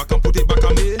 Bring your back and put it back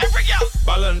on me. Every girl.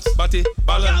 Balance body,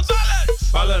 balance.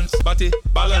 Balance body,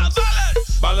 balance.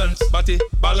 Balance body,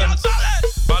 balance.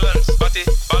 Balance body,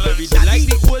 balance. Baby, like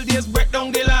the old days, break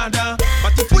down the ladder.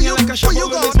 But if you like a shovel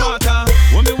with this water,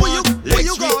 when me want,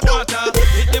 let's sweet water.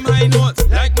 Hit them high notes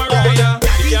like Mariah.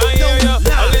 If you can't hear ya,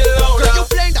 a little louder. Girl, you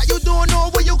playing that you don't know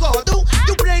what you gotta do.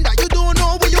 You playing that you don't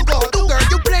know what you gotta do. Girl,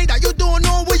 you playing that you don't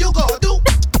know what you gotta do.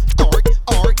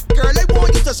 Alright, girl, I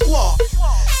want you to squawk.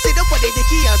 Sit up on the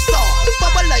dicky and star.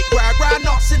 Bubble like gra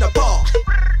nuts in the bar.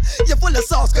 You're full of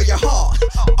sauce, girl, you're hard.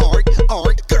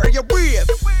 Alright, girl, you're brave.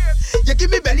 You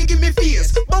give me belly, give me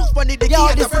fears. Both funny the key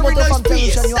and a very nice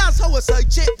piece. That's how a side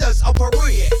chick does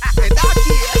operate. And that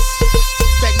case,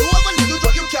 bend over, let you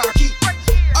drop your car key.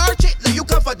 Arch it, let you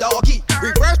come for doggy.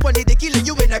 Reverse funny the key, let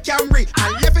you in a Camry.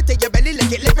 And left it to your belly,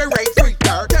 like it living right free.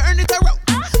 Turn it around,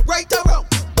 right around.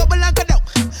 Bubble and go down,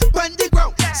 bend the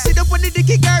ground. Sit up on the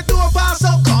key, girl, do a pass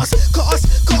out. Cause.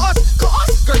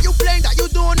 Girl, you playing that you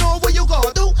don't know what you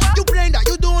gotta do. You playing that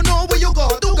you don't know what you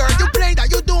gotta do. Girl, you playing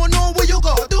that you don't know what you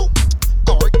gotta do.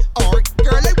 Alright,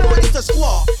 girl, I want you to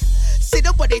squawk. Sit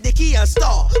up on the key and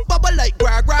star. Bubble like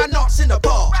gra nuts in the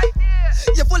bar.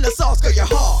 You're full of sauce, girl, you're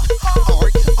hard.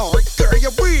 Alright, girl,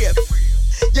 you're brave.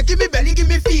 You give me belly, give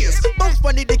me fears. Both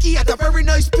funny the key at a very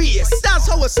nice piece. That's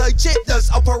how a side chick does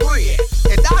operate.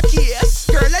 In that case,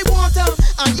 girl, I want them,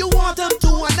 and you want them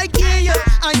too. And I get you,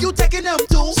 and you taking them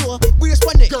too. So, we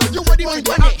respond it. Girl, you ready for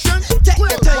the action? Take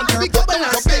your time, girl, bubble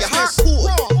and stay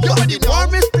hardcore. You're the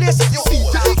warmest place in your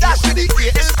world. That's the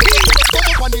ASP.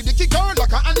 Bubble on the dicky girl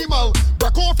like an animal.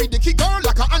 Break off the dicky girl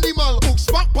like an animal. Hook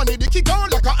spot on the dicky girl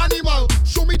like an animal.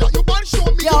 Show me that you bad, show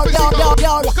me your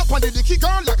physical. Walk up on the dicky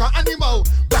girl like an animal.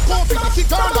 Break off the dicky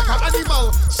girl like an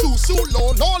animal. Sue,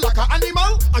 low like an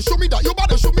animal. And show me that you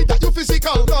bad and show me that you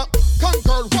physical. Come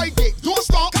girl, right there, don't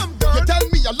stop. You tell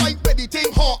me you like when the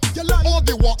thing hot. You like all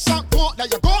the walks and talk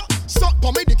that you got. Suck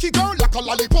on me dicky girl like a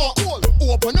lollipop.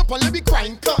 Open up and let me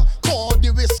crank up. Call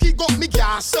the whiskey, got me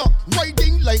gas up.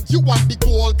 Riding like you want the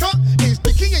gold cup. It's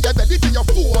dicky and you're ready till you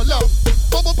fall up.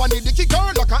 Bubble on the dicky girl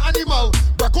like an animal.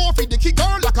 Break off the dicky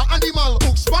girl like an animal.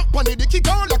 Hook spot on the dicky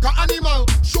girl like an animal.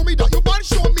 Show me that you bad,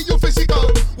 show me you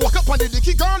physical. Walk up on the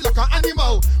dicky girl like an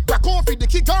animal. Break off the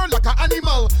dicky girl like an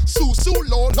animal. Sue,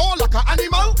 low like an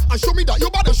animal. And show me that you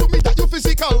bad and show me that you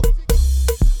physical.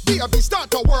 Baby,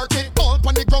 start to work it. All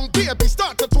on the ground, baby,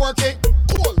 start to twerk it.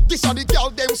 Cool, this are the girl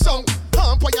them song.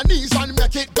 Hump on your knees and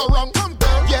make it go wrong. Come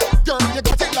girl, yeah, girl, you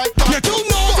got it like that. You're too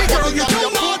naughty, girl, you're too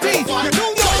naughty. You're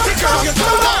too naughty, girl, you're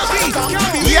too naughty.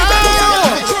 Can't believe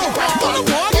that.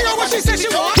 You know what she said she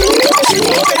want? She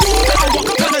want to do and walk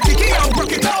up on the dicky and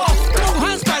broke it off. Long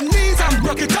hands by knees and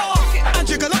broke it off. And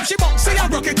jiggle up, she boxy and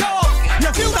broke it off.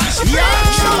 You feel that she feel?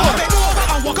 She want to go over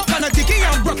and walk up on the dicky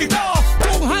and broke it off.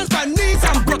 Long hands by knees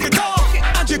and broke it off.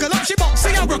 And jiggle up, she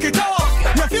boxy and broke it off.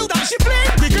 You feel that she play?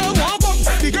 The girl want box,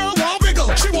 the girl want wriggle.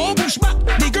 She want push back,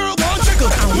 the girl want jiggle.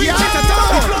 And we check it out,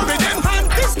 the floor with them hand.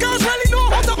 This girl's really know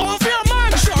how to offer your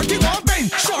man. Shorty want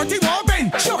bend, shorty want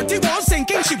bend. Shorty want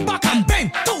sinking, she back and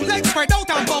bend. Two legs spread out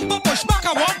and bumper push back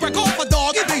and walk break off a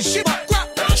dog. If they she back crap,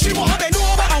 she want bend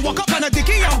over and walk up on a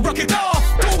dicky and broke it off.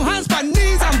 Two hands by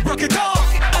knees and broke it off.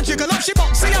 And jiggle up, she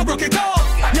boxy and broke it off.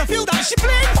 You feel that she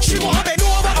play? She want bend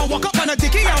over and walk up on a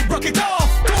dicky and broke it off.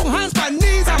 Two hands by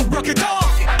knees and broke it off.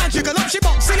 And jiggle up, she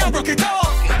boxy and broke it off.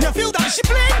 You feel that she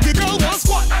play? The girl want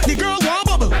squat, the girl want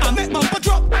bubble. I make bumper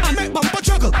drop, I make bumper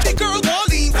juggle. The girl want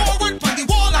lean forward from the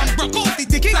wall and broke off the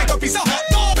dicky like a piece of hot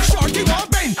dog. Shorty want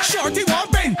bend, shorty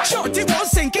want bend. Shorty want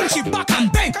sinking, she back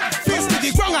and bend. Face to the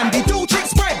ground and the two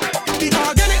chicks spread. The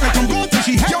organic like I'm going to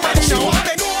she head. She want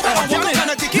bend over and walk up on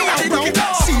a dicky and broke it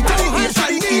off. See two hands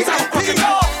by knees and broke it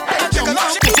off. And jiggle up,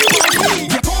 she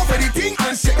get off for the thing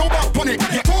and sit no back on it.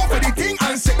 Get off for the thing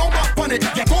and sit no back on it.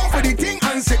 Get off for the thing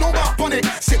and sit no back on it.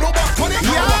 Sit no back on it.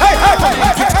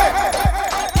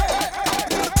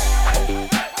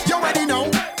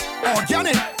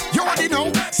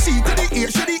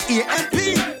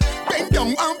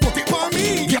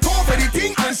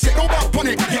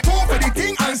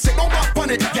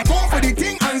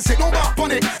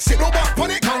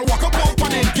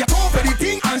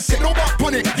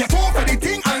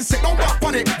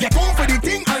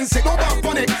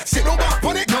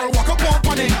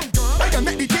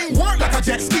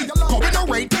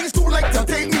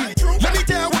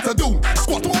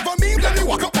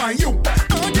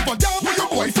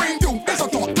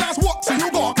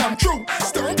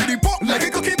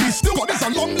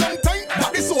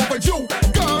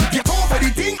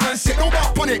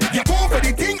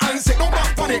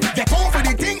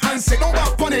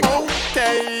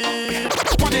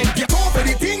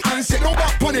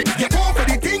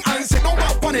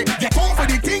 on it. Get on for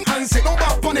the thing and sit no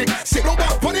back on it. Sit no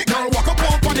back on it, girl, walk up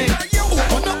on it.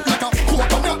 Open up like a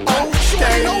coconut. Oh, show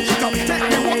me now, it up, take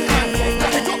me one hand.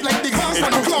 Back it up like the glass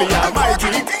on the floor. Go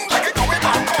for the thing like it going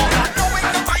back on. Knowing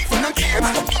the life and the kids.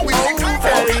 Knowing the time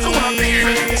for the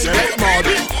baby. Select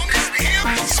Marty.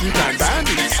 Sweet and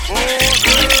bandits.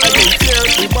 I can tear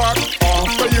the bark off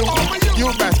for you.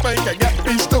 You best find can get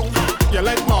peace too. You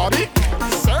like Marty?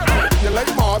 Sir, you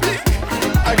like Marty?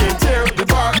 I can tear the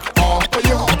bark off for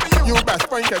you. You best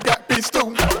find can get peace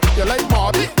too. You like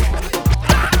Marty?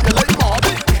 You like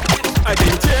Marty? I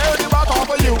can tear the bark off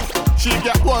for you. She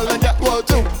get well and get well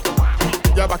too.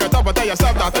 You back it up and tell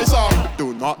yourself that I saw.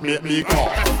 Do not make me call.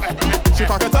 She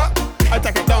cock it up, I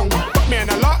take it down. Put me in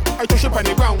a lot, I touch it on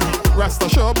the ground. Rest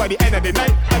assured by the end of the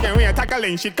night, I can win a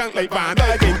tackling, she can't like Van.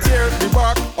 I can tear the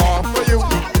bark off for you.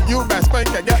 You best find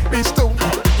can get peace too.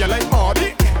 You like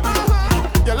Marty?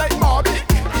 You like Marty?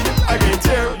 I can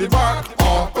tear the bark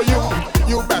off for you.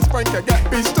 You best find can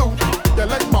get peace too. You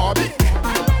like Marty?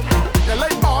 You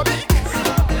like Marty?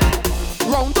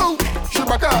 Round two, she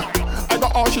back up. I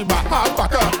got all she back, hard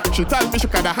back up. She tell me she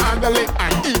can handle it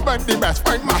and even the best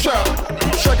friend mash up.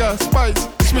 Sugar, spice,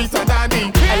 sweet and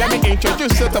honey. And let me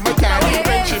introduce her to my candy.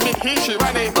 When she meet he, she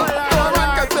running. Go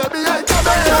run, cause baby, I come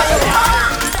back.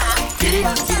 Giddy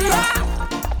up, giddy up.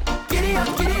 Giddy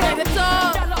up, giddy up. Like a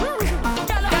dog.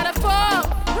 Gotta fall.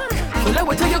 So let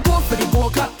me tell you, go for the go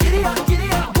cup. Giddy up, giddy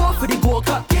up. Go for the go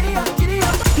cup. Giddy up, giddy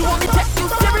up. You want me to take you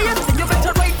serious? Then you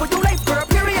better wait for your life, girl,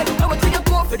 period. Let me tell you,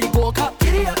 go for the go cup.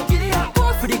 Giddy up, giddy up.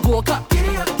 Go for the go cup.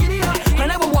 Giddy up, giddy up.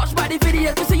 And I will watch by the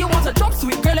video. You say you want a drop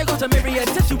sweet, girl, I go to Myriad.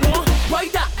 Says you want,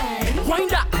 ride that, wind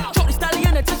that. Drop the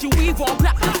stallion until she weave all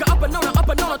black. Go up and on, talk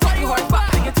the hard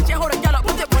back. You can teach you how to get up,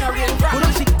 put it when I real rap.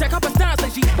 Well, she take up a stance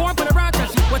like she born for the ranch. And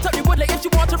she went up the wood like if she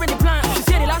want her in the plan. She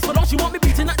said it last so long, she want me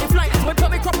beating at the flight. So I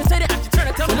put me crop and said it and she turn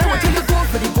it to me. So now I tell you, go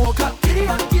for the go cup. Giddy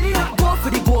up, giddy up. Go for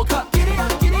the go cup. Giddy up,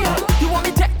 giddy up. You want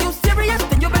me take you serious?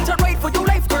 Then you better ride for your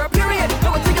life, girl, period.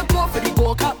 Now I tell you, go for the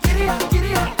go cup. Giddy up,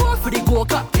 giddy up. Go for the go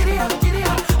cup. Giddy up, giddy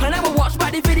up. And I will watch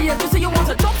by the video. You say you want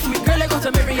a drop sweet, girl, I go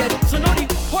to Myriad. So now the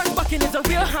horse bucking is a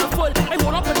real handful. I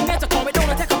hold up on the net to calm it down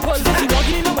and take a pull. She won't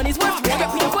give me no money's worth, she won't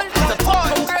get painful. She's a talk,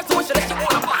 no girl, so what should I keep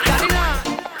on?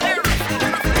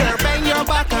 Girl, bang your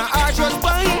back and arch your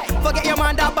spine. Forget your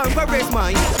man that bang for race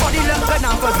mine. Body look good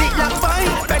now, cause it look fine.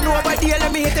 Bend over there,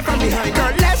 let me hit it from behind.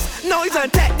 Girl, less noise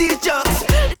and take these jokes.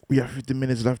 We have 15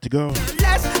 minutes left to go.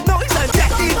 Less noise and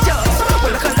take these jokes.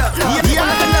 Well, look at that,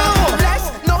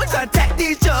 less noise and take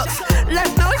these jokes.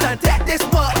 Less noise and take this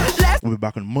spot. We'll be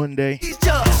back on Monday. These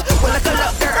jokes. Well, look at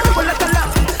that, girl. Well, look at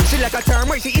that. She like a term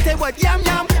where she eat it with yum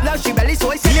yum. Love she belly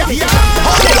so I say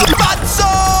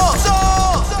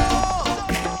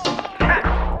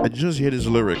I just hear this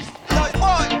lyric.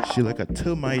 She like a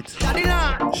termite.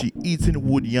 She eating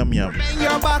wood yum yum. Bang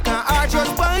your back and arch your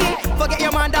spine. Forget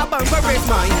your man that bang for race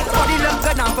mine. Body look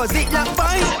good now cause it look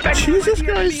fine. Jesus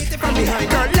Christ. From behind.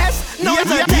 Girl, less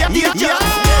noise and take these jokes.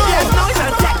 Less noise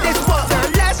and take this spot.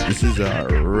 Girl, less. This is a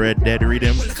Red Dead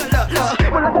Rhythm.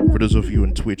 For those of you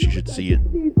on Twitch, you should see it.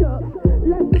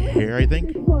 Here, I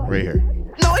think. Right here.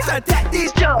 Noise and take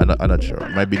these jokes. I'm not sure.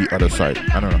 Might be the other side.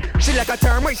 I don't know. She like a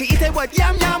term where she eat it with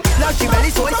yum yum. Love she belly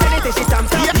so I send it till she tam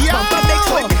tam. Bump up big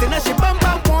so I get in and she bum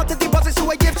bum. Want to deposit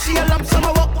so I give she a lump sum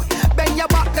of up. Bend your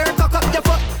back there, cock up your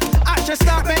foot. Action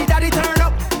start when daddy turn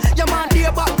up. Your man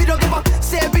dear but we don't give up.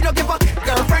 Say we don't give up.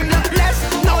 Girlfriend look less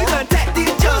noise and take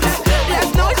these jokes. Less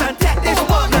noise and take this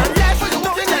one. Less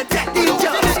noise and take these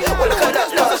jokes. Well, look at that.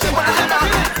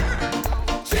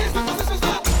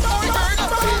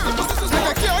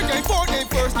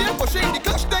 Pushing the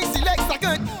clutch, then select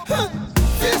second.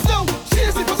 Feel slow,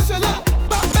 she's in position up.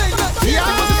 Back bang, back, she's in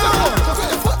position up. Go to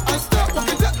the foot and start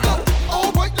walking that.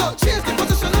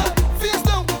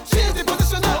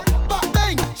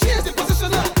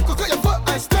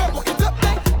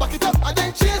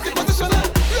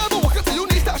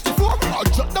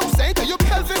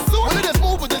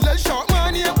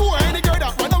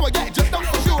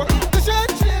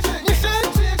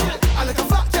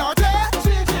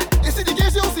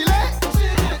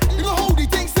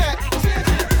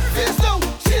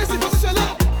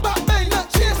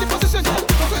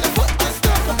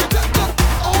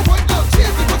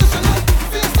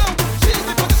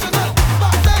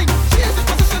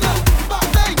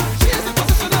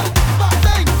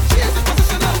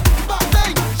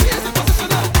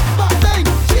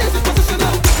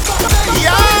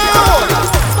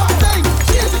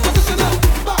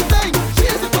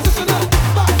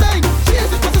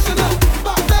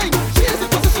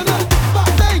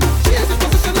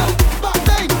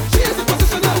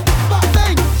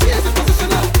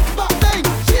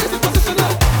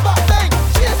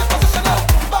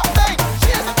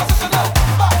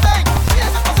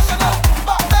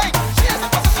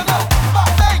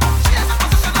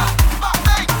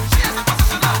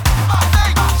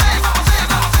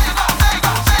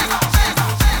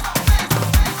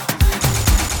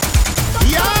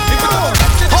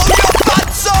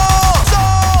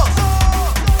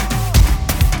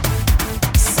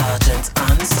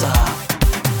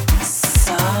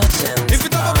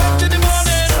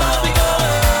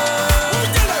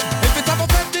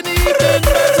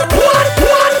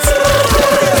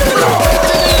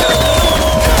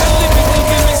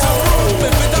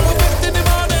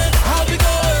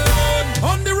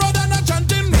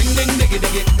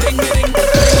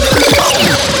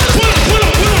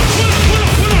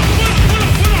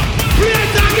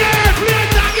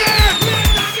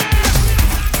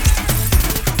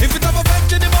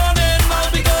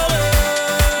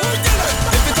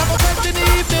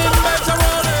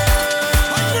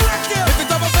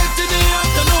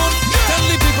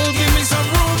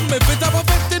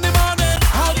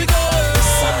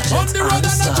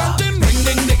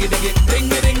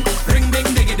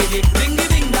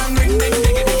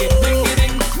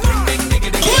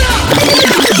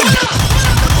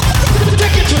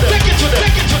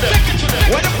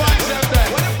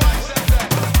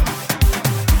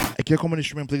 can't come on the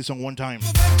stream and play this song one time.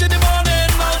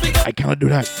 I cannot do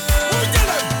that.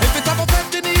 If it's up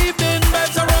at in the evening,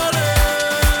 better run it.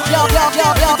 Yo.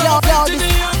 In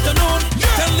the afternoon,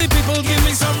 tell the people give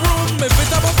me some room. If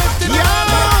it's up at in the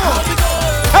morning,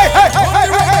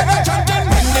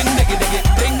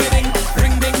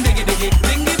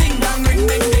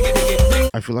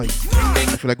 I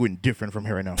feel like we're different from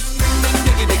here right now.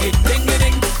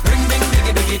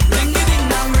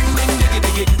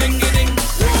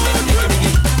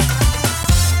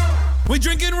 We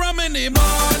drinking rum in the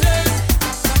morning.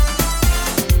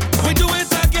 We do it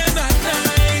again at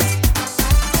night.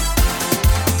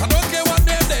 I don't care what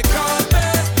name they call me.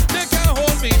 They can't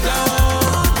hold me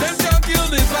down. Them can't kill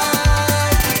the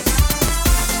vibe.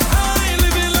 I ain't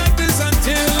living like this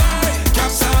until I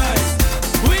capsize.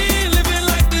 We ain't living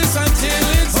like this until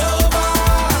it's over.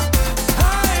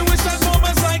 I wish that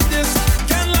moments like this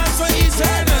can last for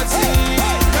eternity.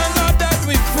 Thank God that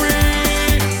we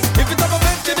free. If it's up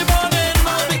in the morning,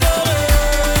 I'll be going.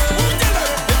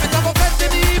 If it's up in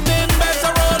the evening,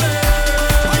 better run it.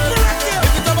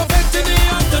 If it's up in the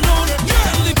afternoon,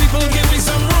 tell the people give me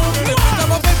some room. If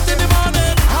it's up in the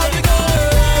morning, I'll be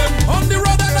going. On the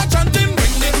road and I'm chanting.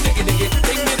 Ring ding diggy diggy,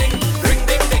 ding ding, ring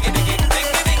ding diggy diggy, ding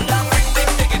ding, ring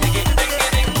ding diggy diggy, ding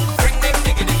ding, ring ding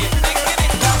diggy diggy, ding ding.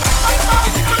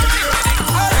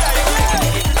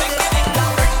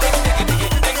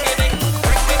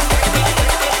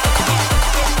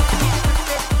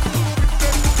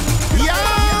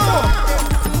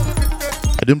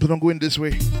 I didn't plan on going this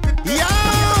way.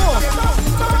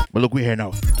 But look, we're here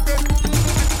now.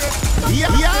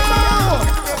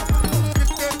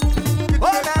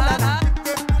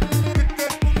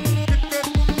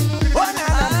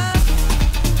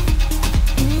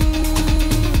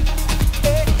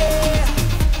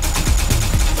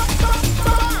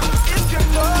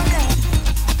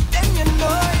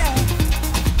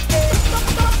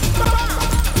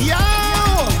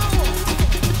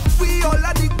 We all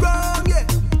at the ground, yeah.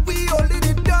 We all in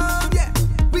it down, yeah.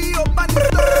 We up on the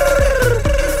store.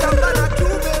 It's Havana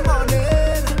Juve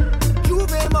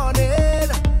morning.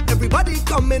 Everybody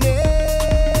coming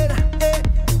in. Eh.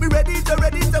 We ready to go,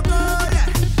 yeah.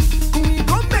 We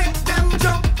gon' make them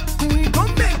jump. We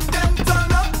gon' make them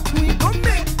turn up. We gon'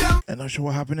 make them. And not sure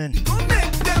what happening.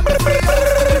 Make them free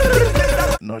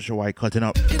up. Not sure why cutting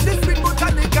up. In this big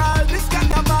botanical, this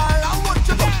carnival, I want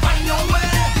you to find your way.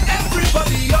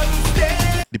 Everybody on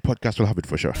stage. The podcast will have it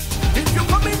for sure. If you're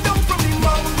coming down from the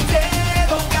mountain,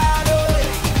 oh God, oh,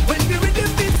 when the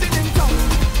rhythm beats in town,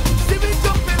 see me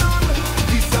jumping on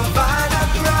the savannah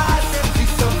grass, the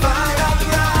savannah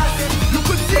grass. You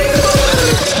could see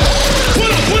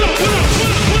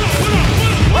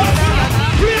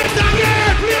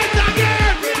Play it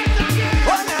again.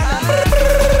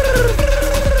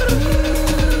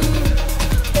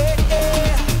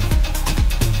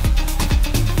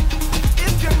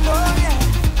 If you know, yeah,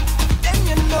 then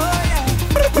you know, yeah.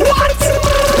 What?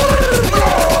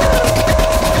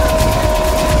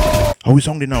 How we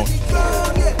sounding now?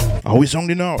 How we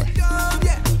sounding now?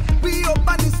 We up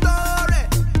on the story.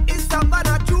 It's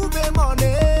Havana Juve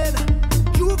morning.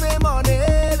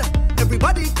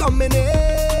 Everybody coming in.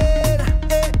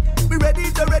 Eh. We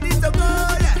ready to go,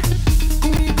 yeah.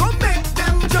 We gon' make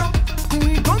them jump.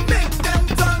 We gon' make them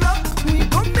turn up. We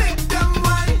gon' make them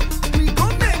whine. We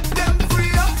gon' make them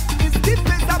free up. It's the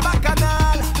place of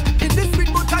Bacchanal. In this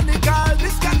big botanical,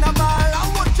 this carnival,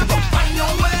 I want you to find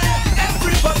your way.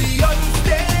 Everybody on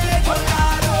stage, oh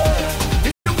God, oh.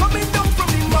 If you're coming down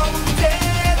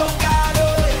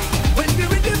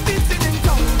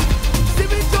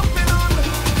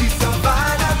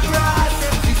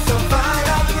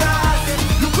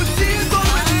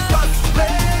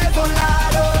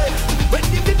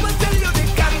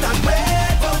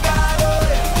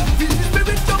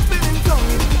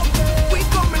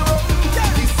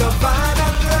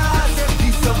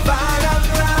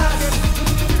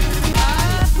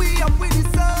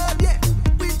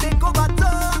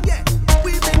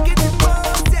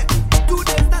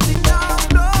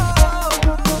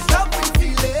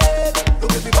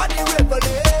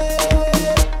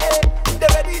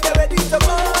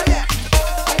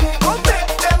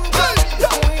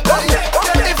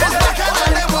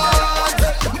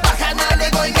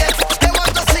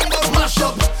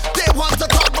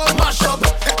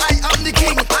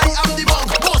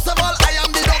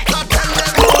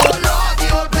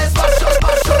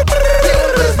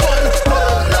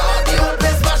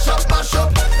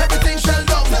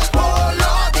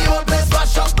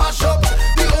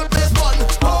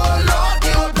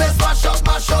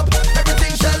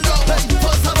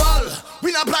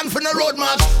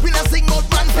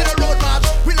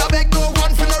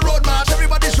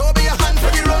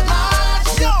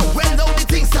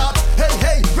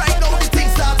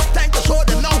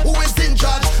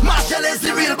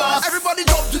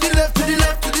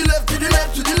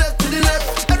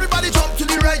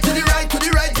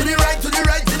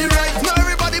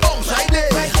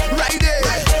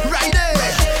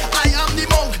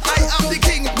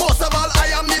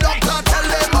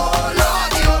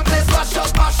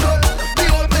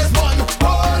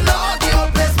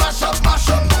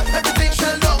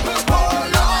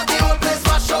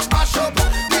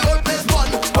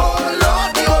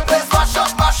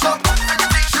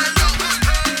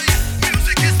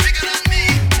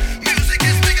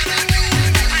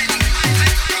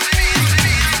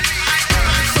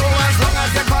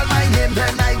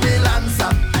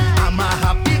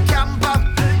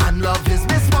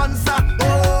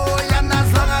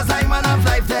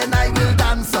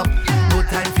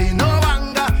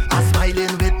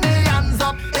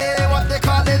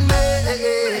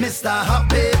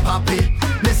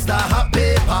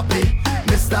Papi,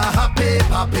 Mr. Happy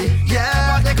Papi.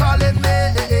 Yeah, what they calling me?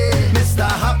 Mr.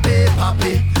 Happy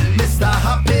Papi, Mr.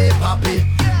 Happy Papi.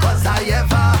 Cause I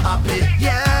ever happy.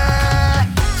 Yeah,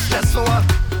 stress for what?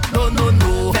 No, no,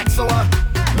 no. Vex for what?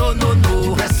 No, no,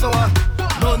 no. Press for what?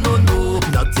 No, no, no.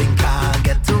 Nothing can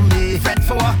get to me. Fret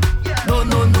for what? No,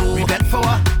 no, no. Regret for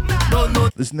what? No, no.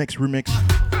 This next remix,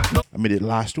 I made it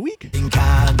last week. Nothing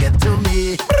can get to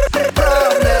me.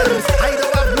 Problems, I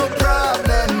don't have no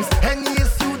problems. Any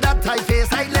issue that I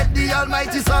face, I let the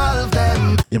Almighty solve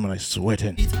them. Yeah, man, I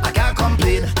sweating. I can't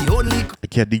complain. The only I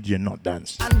can't DJ and not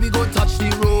dance. and we go touch the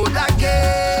road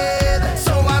again.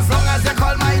 So as long as you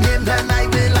call my name, then I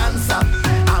will answer.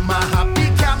 I'm a happy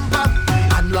camper,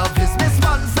 and love is my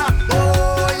sponsor.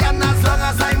 Oh, and as long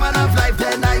as I'm man of life,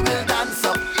 then I will dance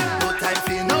up. No time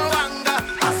for no anger.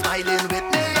 I'm smiling with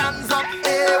me hands up.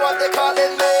 Hey, what they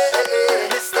calling me?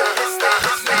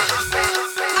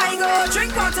 I go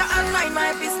drink water and mind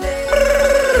my business.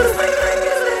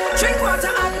 Drink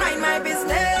water and mind my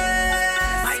business.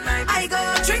 I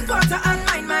go drink water and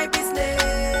mind my business.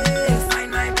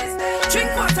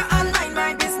 Drink water and mind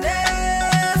my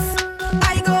business.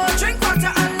 I go drink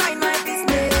water and mind my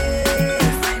business.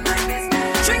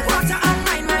 Drink water and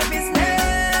mind my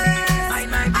business.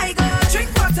 I go drink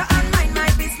water and mind my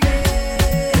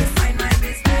business.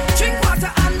 Drink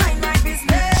water and mind my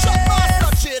business.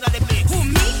 Who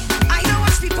me? I don't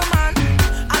watch people, man.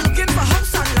 I'm looking for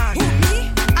house and land. Who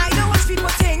me? I don't watch people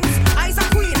things. I's a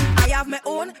queen. I have my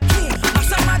own king. Of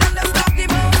some of them that stop the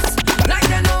most, like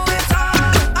they know it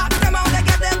all. Ask them how they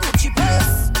get their Gucci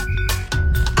purse.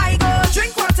 I go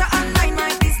drink water and mind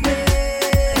my business.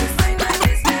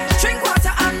 Drink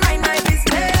water and mind my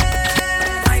business.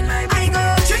 I go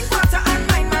drink water and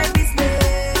mind my business.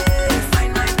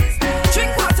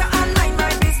 Drink water and mind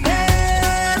my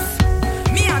business.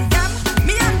 Me and them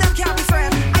can't be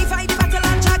friends. I fight the battle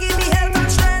and Jah give me health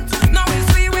and strength. Now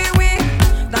it's we.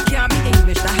 That can't be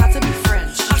English, that had to be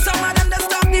French. Of some of them that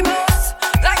stop the most,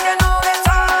 like they know it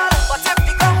all. But if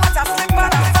they come, what a slip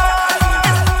and a fall.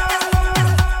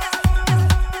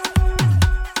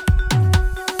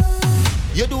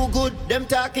 You do good, them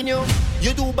talking you.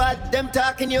 You do bad, them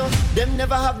talking you. Them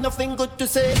never have nothing good to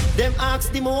say. Them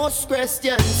ask the most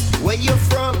questions. Where you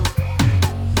from?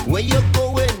 Where you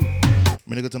going?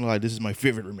 I'm gonna tell you, this is my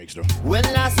favorite remix though. When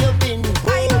last you been home?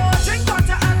 I go drink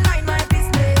water and mind my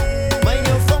business. Mind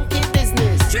your funky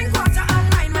business. Drink water and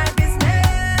mind my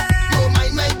business. You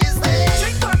mind my business.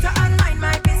 Drink water and mind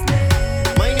my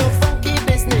business. Mind your funky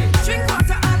business. Drink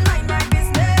water and mind my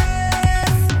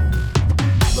business.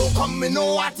 Don't come with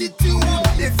no attitude.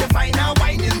 If you find a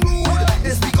whining mood,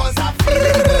 it's because I'm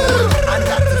feeling good. And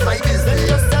that is my business.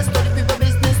 Just a study people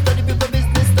business, study people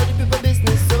business, study people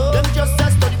business. So them just a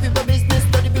study people business,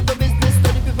 study people business,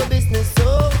 study people business.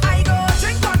 So I go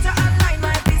drink water and mind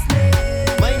my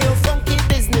business. mind your funky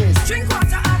business. Drink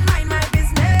water and mind my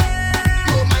business.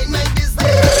 You mind my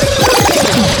business.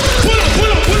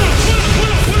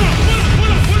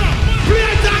 Play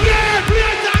it again, play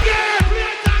it again, play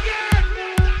it again.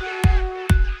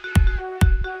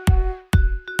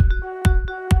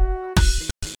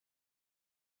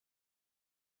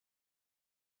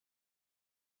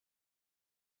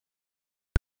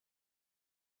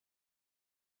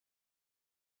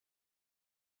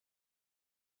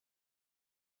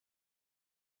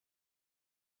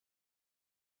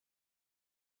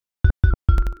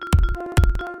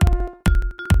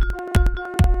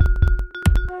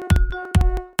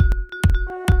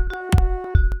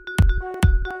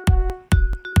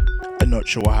 I'm not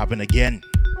sure what happened again.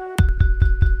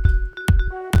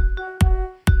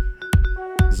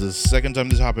 This is the second time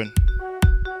this happened.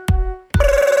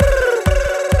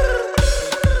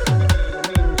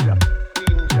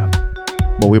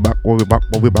 But we back.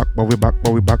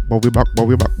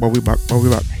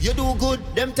 You do good,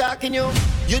 them talking you.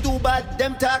 You do bad,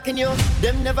 them talking you.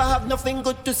 Them never have nothing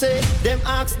good to say. Them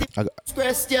ask the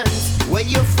questions. Where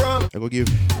you from? I go give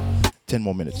 10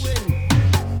 more minutes.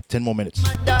 10 more minutes.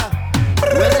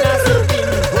 When last you been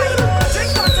home?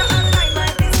 Drink water and mind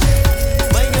my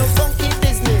business. Mind your funky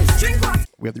business. Drink water.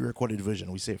 We have the recorded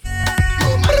version. We safe.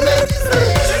 You mind my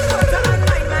business. Drink water and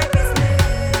mind my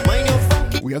business. Mind your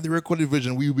funky We have the recorded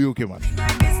version. We will be okay, man.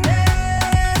 business.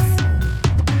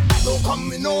 Don't come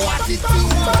with no attitude.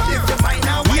 If you find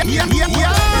out what you do,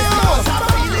 because I'm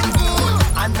feeling good.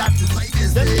 And that is my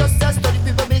business. Them just a study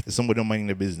people business. Somebody not minding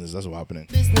their business. That's what happening.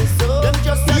 So them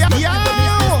just a study people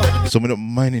business. Somebody not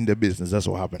minding their business. That's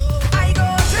what happened. I go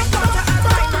drink water and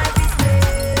mind my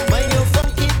business. Mind your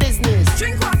funky business.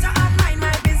 Drink water and mind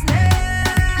my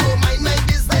business. You mind my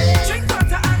business. Drink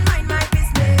water and mind my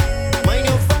business. Mind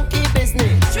your funky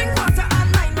business. Drink water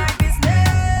and mind my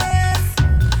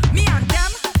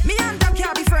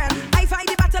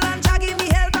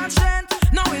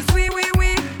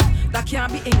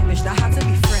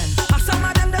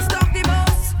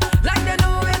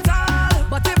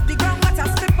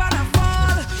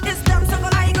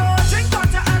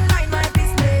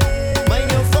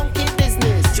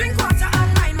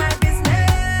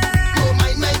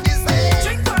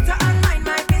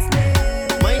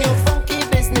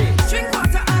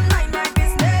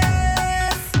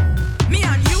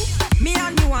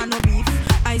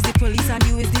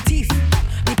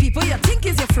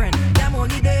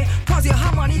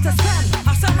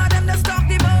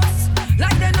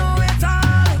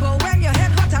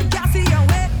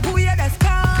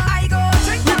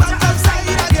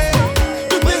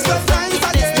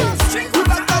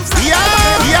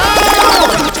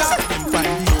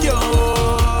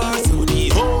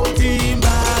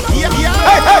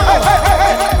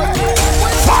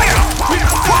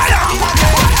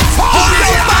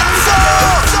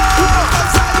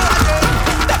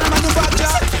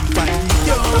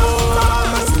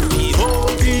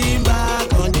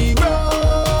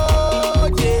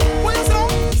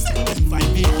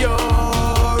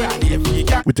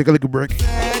take a little break.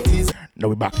 Now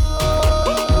we're back.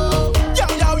 Yo,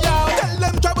 tell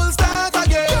them trouble start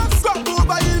again. Scrap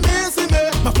over you missing me.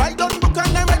 My fight done book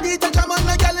and I'm ready to jam on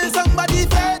the girl in somebody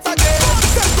face again.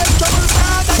 Tell them trouble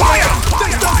start again. Fire!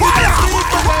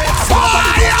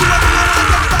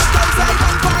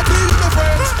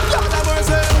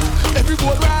 Every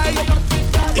boat ride,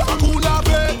 if I cool up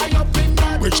it,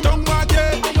 rich down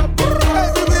market.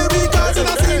 Every baby cause in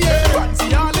a scene,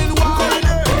 fancy all in one.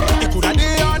 It could have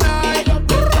day or night.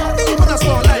 Even a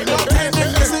small line, not 10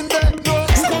 niggas in bed. No,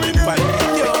 it's coming by.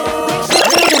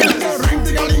 Ring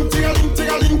ting-a-ling, ting-a-ling,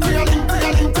 ting-a-ling, ting-a-ling,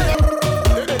 ting-a-ling,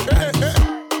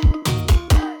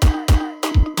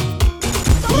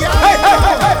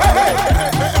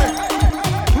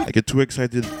 I get too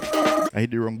excited. I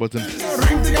hit the wrong button.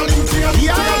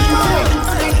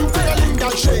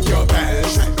 Shake your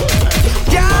ass.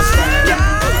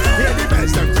 Hear the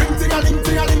bells, them ring ting-a-ling,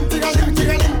 ting-a-ling, ting-a-ling,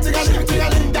 ting-a-ling, ting-a-ling,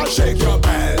 ting-a-ling. Shake your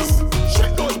ass.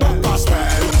 Shake those bumpers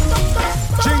well.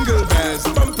 Jingle bells,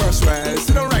 bumper swell.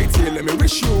 Sit down right here, let me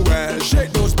wish you well.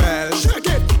 Shake those bells, shake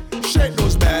it, shake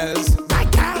those bells.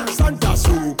 Like that, Santa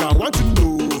Souk, I want to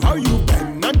know how you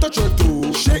bend and touch your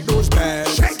toe. Shake those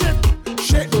bells, shake it,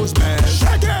 shake those bells,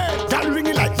 shake it. That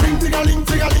ringing like ring ting-a-ling,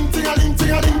 ting-a-ling, ting-a-ling,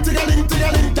 ting-a-ling, ting-a-ling,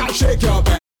 ting-a-ling. That shake your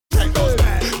bells.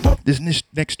 This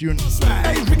next tune is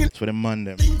for the man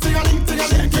them.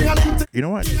 You know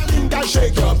what?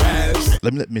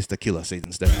 Let me let Mr. Killer say it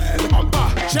instead. Well,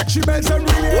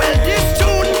 this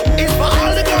tune is for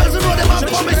all the girls who know them have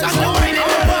promise and no wine in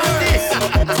the party.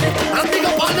 And big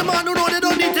up all the man who know they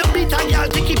don't need to beat a girl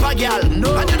to keep a girl.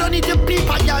 No. And you don't need to beat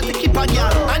a girl to keep a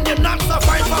girl. And you're not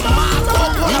suffering from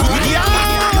Marco Polo. The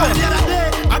other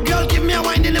day, a girl give me a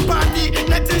wine in the party.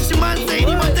 Next thing she man say he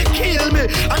want to kill me.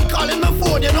 And calling my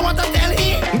phone, you know what I tell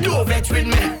him? Don't vex with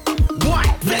me. Boy,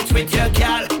 vex with your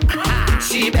girl.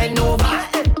 She bend over.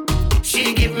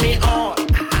 She give me all.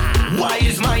 Why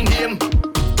is my name?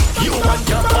 You want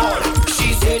your all.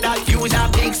 She said that you's a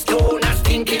big stone, a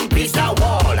stinking piece of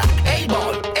wall. Hey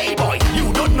boy,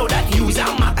 you don't know that you's a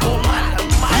Macoman.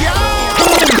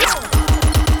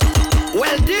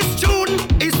 Well, this tune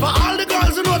is for all the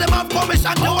girls who know them have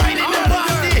permission to wine in the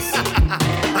party.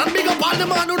 And big up all the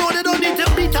man who know they don't need to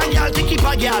beat a girl to keep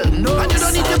a girl. No, and you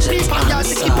don't need to beat a girl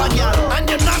to keep a girl. And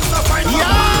you're not suffering from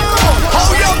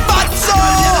how you bad so?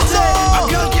 A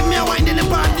girl give me a wine in the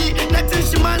party. Next thing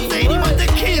she man say he want to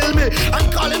kill me.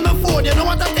 And calling my phone, you know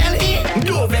what I tell him?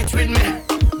 Don't vex with me.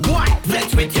 Boy,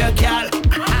 vex with your girl.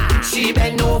 She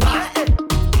bend over.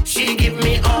 She give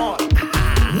me all.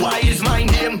 Why is my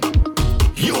name?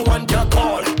 You want your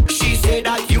call. She said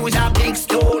that you's a big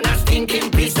stone, a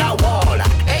stinking piece of wall.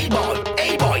 Hey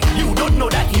boy, you don't know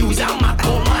that you's a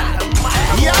Macoman.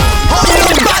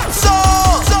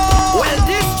 Well,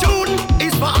 this tune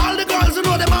is for all the girls who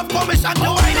know them have permission to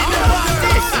wine in the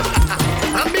party.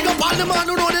 And big up all the man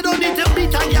who know they don't need to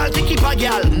beat a girl to keep a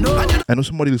girl. I know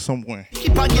somebody somewhere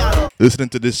Keep a girl. listening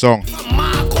to this song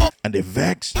and they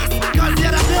vex Because the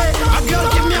other day, a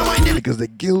girl give me a wine in because they're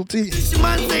guilty. She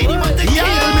man say he want to kill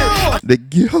me. They're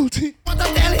guilty. What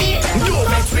I tell him? Don't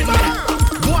vex with me.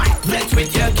 Boy, vex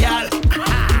with your girl.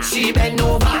 She bend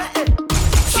over.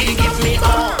 She give me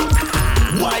all.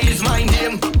 Why is my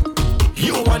name?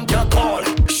 You want your call.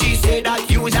 She said that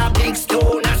you's a big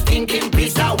stone, a stinking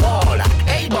piece of wall.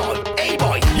 Hey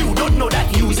boy, you don't know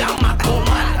that you's a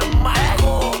Macoman.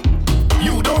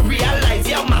 You don't realize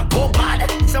you're Maco bad.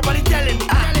 Somebody tell him,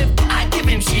 I give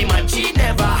him she man she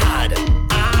never had.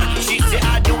 She say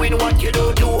I'm doing what you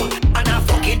don't do, and I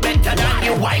fuck it better than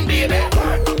you wine, baby.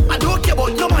 I don't care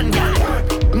about no man, girl.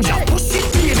 Just push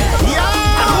it, baby. I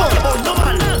don't care about no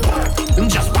man.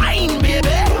 Just wine,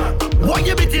 baby. What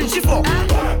you beating she for?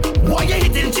 What you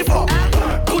hitting she for?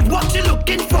 Good what you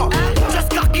looking for? Just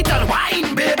cock it and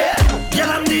wine, baby. Girl,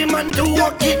 I'm the man to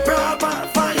walk it proper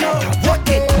for you. Walk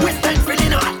it, waist and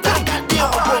feeling hot. I got the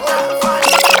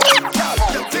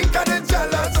You think I did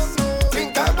jealous?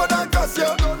 Think I would have cuss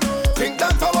you? Think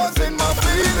that I was in my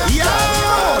feelings?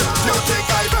 You think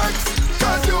I vex?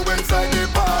 Cause you inside the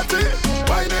party,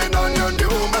 whining on your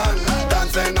new man,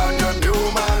 dancing on your new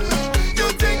man. You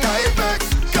think I vex?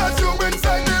 Cause you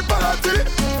inside the party,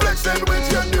 flexing with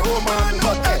your new man.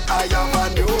 But hey, I am a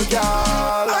new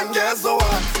girl. And guess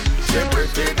what? She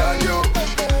pretty than you,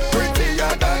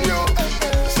 prettier than you,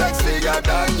 sexier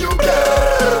than you,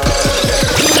 girl.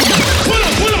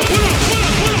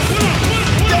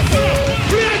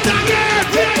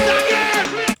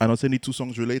 I don't say any two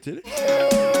songs related.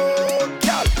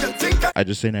 I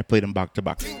just saying I played them back to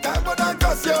back. I'm not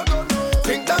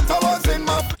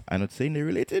I'm not saying they're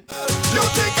related. You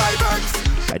think I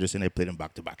vex? I just think I played them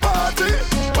back to back. Party,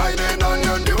 whining on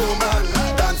your new man,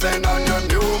 dancing on your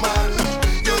new man.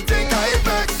 You think I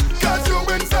vex, cause you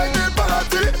inside the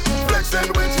party, flexing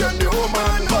with your new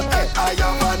man. But hey, I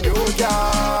have a new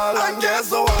girl, and guess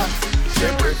what?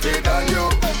 She prettier than you,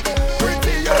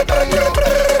 prettier than you,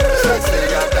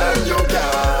 sexier than you,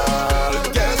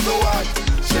 girl. Guess what?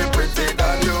 She prettier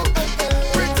than you,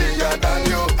 prettier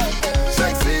than you,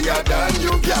 sexier than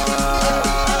you,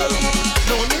 girl.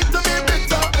 No need to be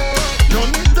bitter, no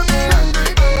need to be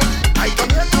angry. I come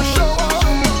here to show up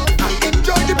and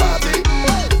enjoy the party.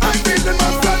 I'm feeling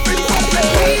myself in public.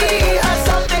 We have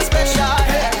something special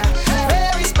here,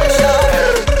 very special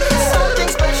here, something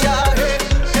special here.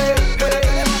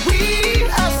 We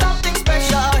have something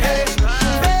special here,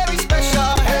 very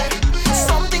special here,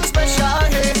 something special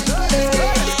here.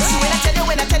 See when I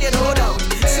tell you, no doubt.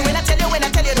 See when I tell you,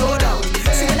 no doubt.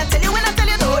 See when I tell you,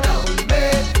 no doubt.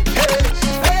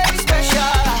 Very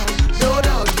special, no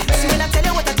doubt. See when I tell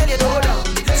you, no doubt.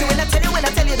 See when I tell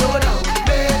you, no doubt.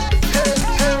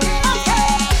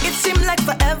 It seemed like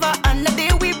forever and a day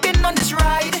we've been on this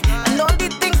ride. And all the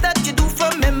things that you do for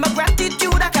me, my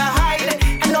gratitude I can hide.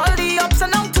 And all the ups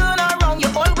and downs turn around,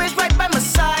 you're always right by my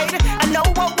side. And now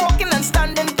I'm walking and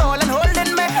standing tall and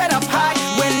holding my head up high.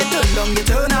 When you turn down, you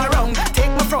turn around.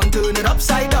 Take my front, turn it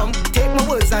upside down. Take my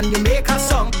words and you make a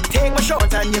song. Take my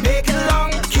short and you make it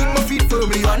long. Keep my feet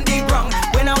firmly on the ground.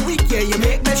 When I'm weak, yeah, you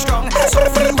make me strong. So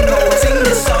for you now, I sing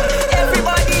this song.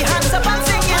 Everybody hands up and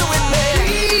sing it with me.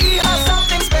 We are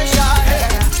something special here,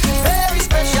 very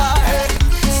special here,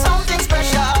 something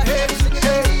special here.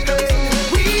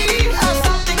 We are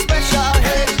something special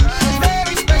here,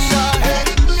 very special here,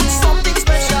 something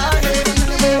special here.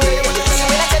 See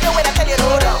when I tell you,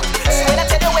 no doubt. See when I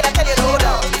tell you, no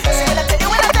doubt. See when I tell you,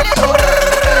 no doubt.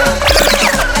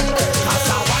 As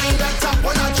I wind that up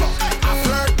on a truck, I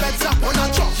flirt better on a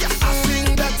truck, I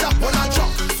sing better on a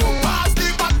truck. So pass the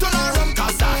bottle and rum,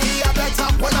 cause I hear better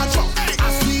on a truck, I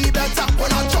see better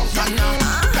on a truck, and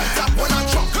better on a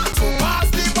truck. So pass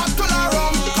the bottle and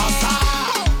rum, cause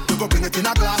you go bring it in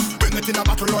a glass, bring it in a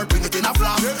bottle or bring it in a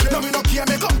flask. Now me no care,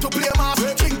 me come to play mass.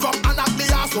 Drink up and knock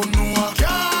the ass, so no one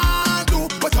can do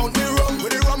without me rum,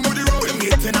 with the rum, with the rum. Bring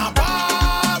it in a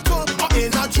bottle or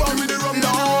in a drum with the rum.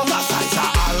 No, cause I's a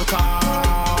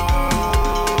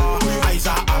alcohol, I's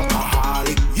a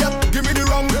alcoholic. Yep, give me the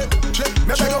rum, me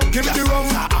beg up, give me the rum.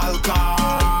 I's a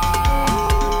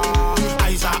alcohol,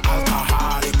 I's a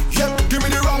alcoholic. Yep, give me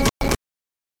the rum.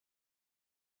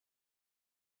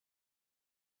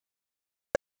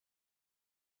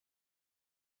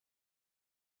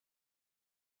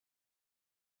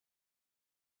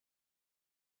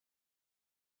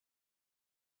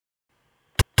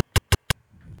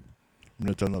 I'm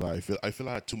not telling a lie. I feel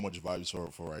I had too much vibes for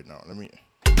right now. Let me.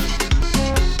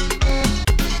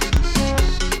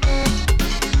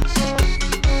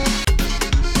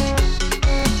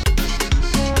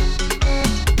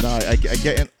 Nah, I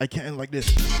can't end like this.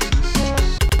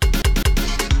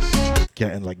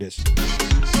 Can't end like this.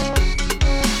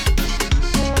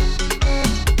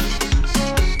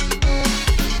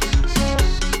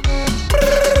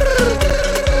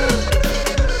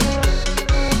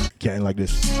 Can't end like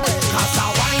this.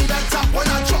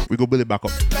 We go build it back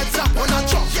up.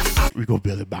 We go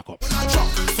build it back up. So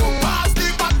pass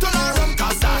the bottle and rum,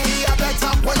 cause I hear better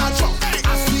when I drunk, I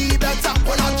see better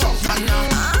when I drunk, and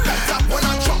better when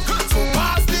I drunk. So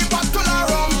pass the bottle and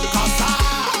rum, cause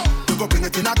you go bring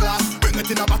it in a glass, bring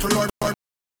it in a bottle or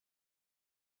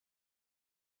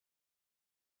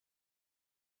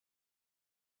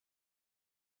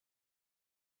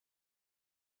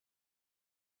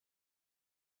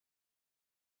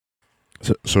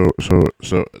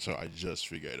So I just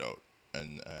figured out,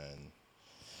 and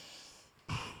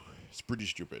it's pretty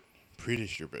stupid.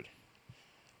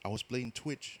 I was playing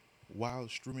Twitch while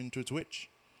streaming to Twitch.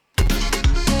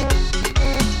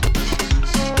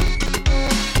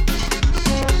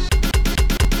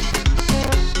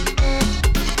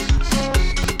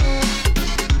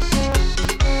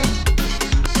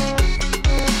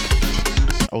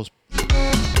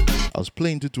 I was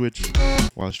playing to Twitch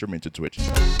while streaming to Twitch.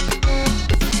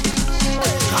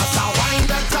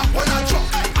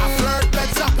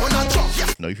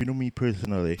 Now, if you know me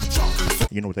personally,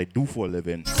 you know what I do for a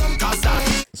living.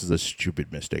 This is a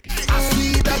stupid mistake. It's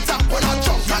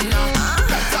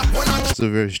a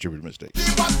very stupid mistake.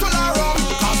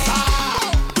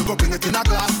 go bring it in a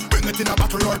glass, bring it in a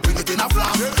bottle or bring it in a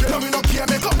flask. Now me no care,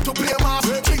 me come to play mass.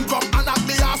 Drink up and knock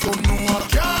the ass, so no one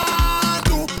can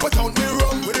do without me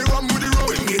rum, with the rum, with the rum.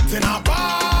 Bring it in a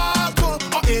bottle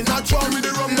or in a drum with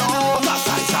the rum. No, that's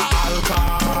ice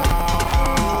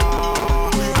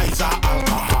alcohol, ice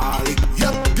alcohol.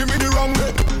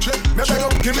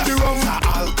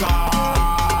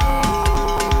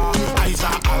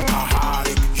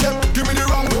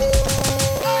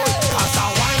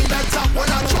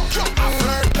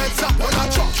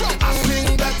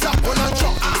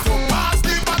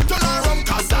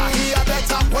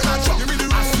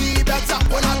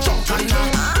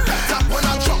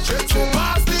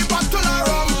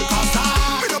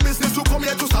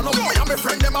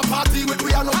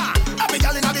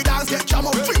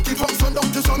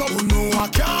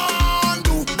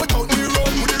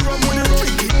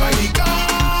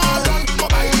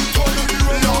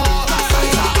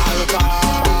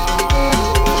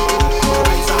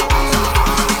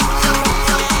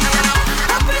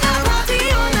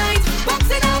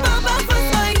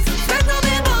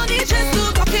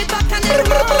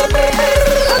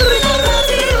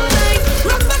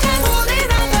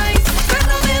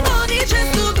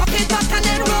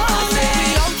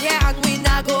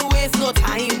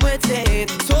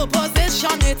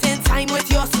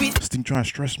 trying to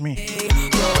stress me.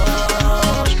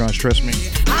 Trying to stress me.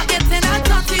 I'm getting that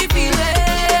touchy feeling.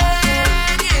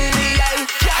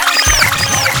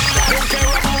 Don't care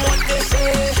about what they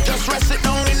say. Just rest it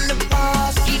down in the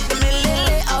past. Keep the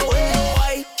lily away.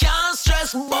 I can't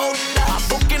stress about that. I'm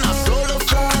booking a solo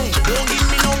flight. Don't give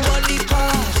me nobody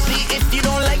pass. See if you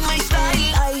don't like my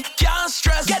style. I can't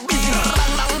stress. Get busy. Dang,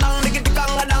 dang, dang. Nigga,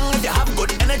 dang, dang. If you have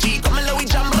good energy, come and let we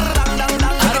jump. Dang, dang,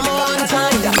 dang. I don't want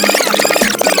time.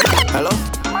 Hello?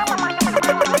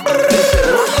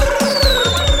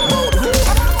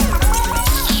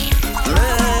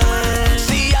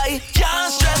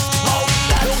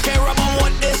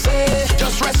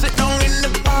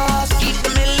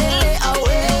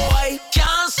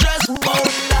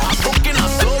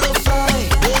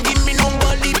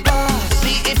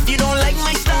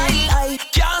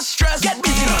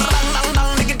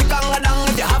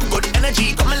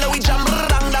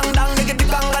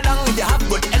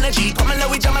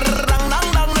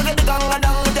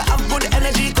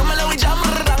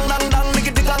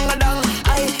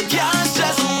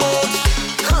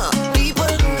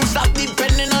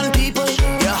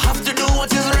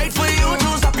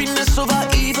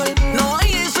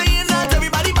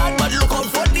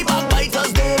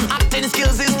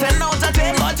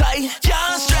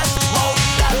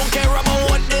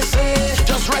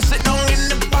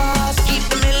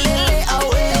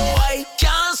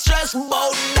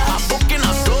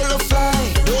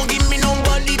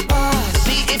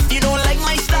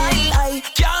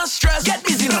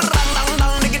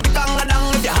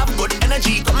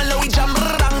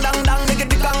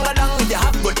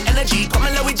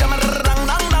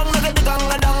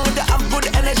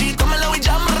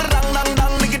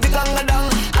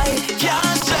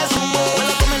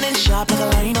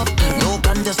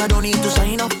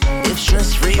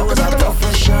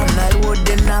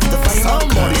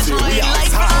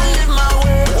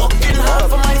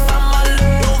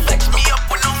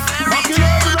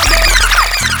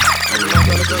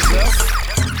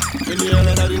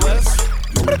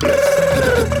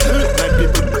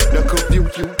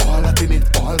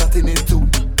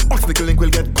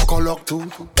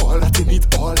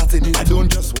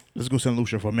 Let's go St.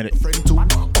 Lucia for a minute. All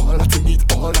that you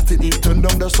need, all that you need. Turn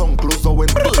down the song, close the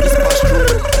window, this pass through.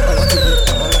 All that you need,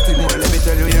 all that you need. Let me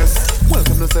tell you, yes.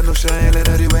 Welcome to St. Lucia, Island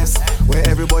of the West, where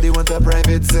everybody want a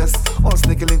private cess. All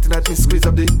sneaking internet, me squeeze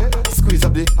up the.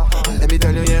 Let me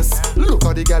tell you, yes. Look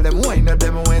how the girl them wine at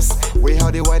them west. Way how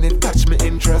they wine it catch me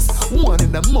interest. 1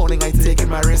 in the morning, I taking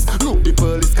my rest. Look, the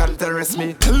police can't arrest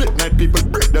me. Late night people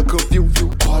break the curfew.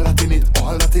 All that you need,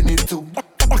 all that you need too.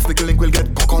 All sneaking link will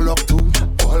get cock-a-locked too.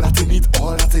 All that you need,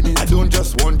 all that you need. I don't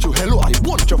just want you, hello, I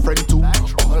want your friend too.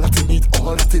 All that you need,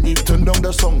 all that you need. Turn down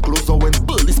the song, closer when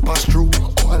police pass through.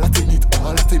 All that you need,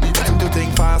 all that you need. Time to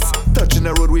think fast, touching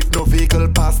the road with no vehicle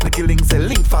pass. Nicky Link say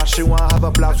link fast, she want have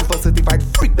a blast with a certified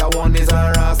freak. That one is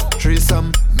her ass.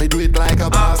 Threesome, me do it like a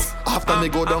boss. After me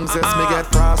go down, says me get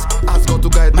frost. Ask God to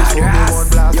guide me so me won't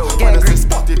blast. Honestly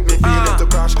spot it, me feel it to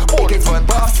crash. All it fun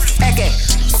pass. Okay,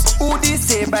 who this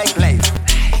say bike life?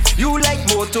 You like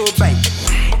motorbike,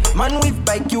 man with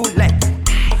bike you like.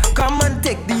 Come and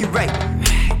take the ride.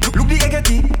 Look the egg,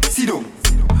 sit down.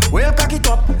 Well, cock it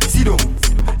up, sit down.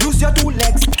 Use your 2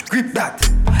 legs, grip that.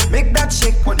 Make that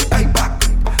shake on the bike back.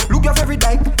 Look your favorite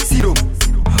bike, sit down.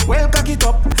 Well, cock it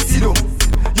up, sit down.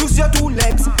 Use your 2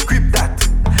 legs, grip that.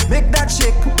 Make that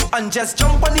shake and just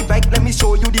jump on the bike. Let me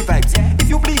show you the vibes. If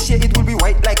you please shake, it will be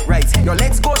white like rice. Your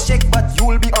legs go shake, but you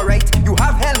will be alright. You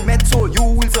have helmet, so you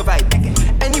will survive.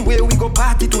 Anyway, we go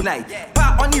party tonight.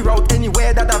 Park on the route,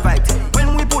 anywhere that I vibe.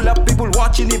 When we pull up, people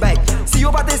watching the bike. See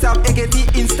your body have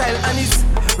AKT in style and it's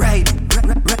riding.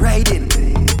 Riding.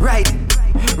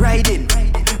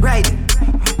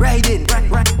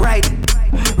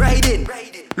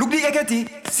 Look the AKT,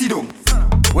 sit down.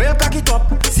 Well, cock it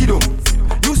up, sit down.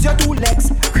 Use your 2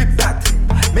 legs, grip that.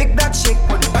 Make that shake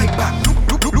on the bike back.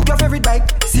 Look your favorite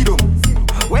bike, sit down.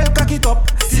 Well, cock it up,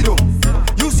 sit down.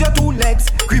 Use your 2 legs,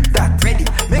 grip that. Ready,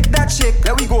 make that shake.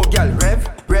 There we go, girl. Rev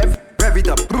it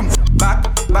up. Boom. Back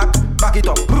it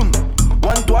up. Boom.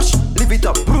 1 twash, lift it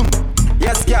up. Boom.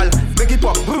 Yes, girl, make it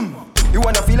pop. Boom. You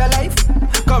wanna feel alive?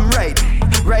 Come ride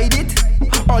it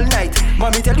all night.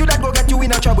 Mommy tell you that go get you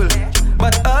in a trouble,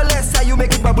 but unless how you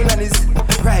make it bubble and is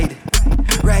riding.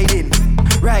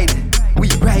 We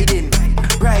riding.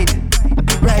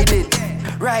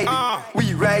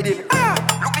 We riding.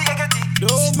 Look the Ekati.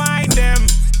 Don't mind them.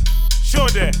 Show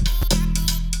them.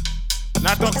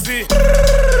 Not toxic.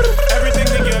 Everything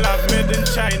the girl have made in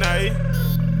China, eh?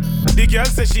 The girl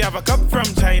says she have a cup from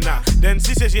China. Then Then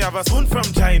she says she have a spoon from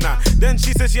China. Then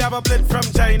she says she have a plate from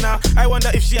China. I wonder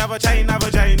if she have a China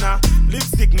vagina.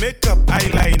 Lipstick, makeup,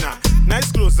 eyeliner. Nice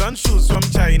clothes and shoes from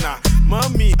China.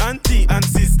 Mommy, auntie and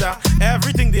sister,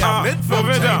 everything they are made from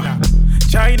China.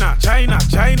 China, China,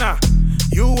 China.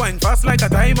 You whine fast like a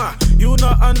timer. You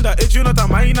not underage, you not a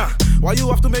minor. Why you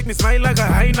have to make me smile like a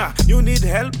hyena? You need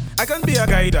help? I can be a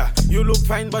guider. You look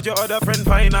fine, but your other friend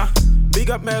finer. Big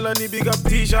up Melanie, big up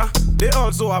Tisha. They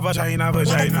also have a China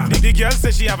vagina. The girl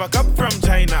says she have a cup from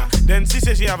China. Then she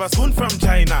says she have a spoon from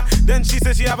China. Then she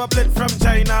says she have a plate from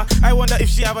China. I wonder if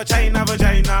she have a China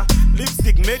vagina.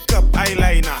 Lipstick, makeup,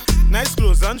 eyeliner. Nice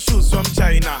clothes and shoes from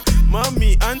China.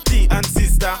 Mommy, auntie and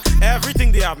sister,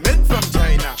 everything they are made from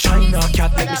China. China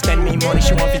cat make me spend me money.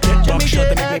 She want to get back shot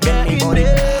to make me bend me body.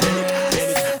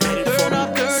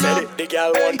 Said it, the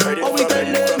girl want credit for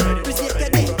credit.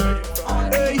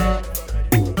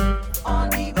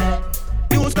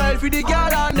 New style for the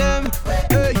girl and them. Hey,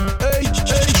 hey, hey.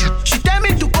 She tell me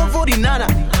to come for the nana.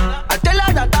 I tell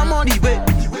her that I'm on the way.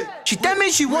 She tell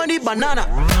me she want the banana.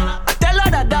 I tell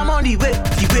her that I'm on the way,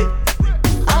 the way.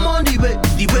 I'm on the way,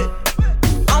 the way.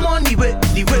 I'm on the way,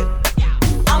 the way.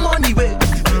 I'm on the way.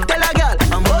 Tell her girl,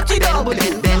 I'm about to double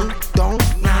it. Bend down,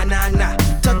 na na na.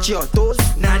 Touch your toes,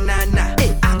 na na na.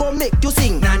 Hey, I gon' make you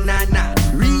sing, na na na.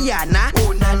 Rihanna,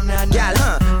 oh na na na. Girl,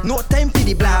 huh? No time for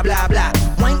the blah blah blah.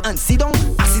 Wine and sit down,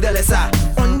 I see the lesser.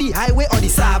 On the highway or the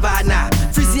savannah.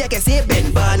 Frizzy, I can say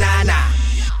Ben Banana.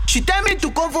 She tell me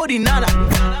to come for the nana.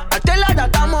 I tell her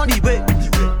that I'm on the way.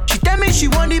 She tell me she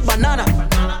want the banana.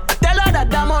 I tell her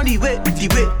that I'm on the way, the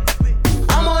way.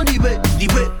 I'm on the way, the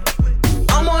way.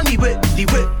 I'm on the way, the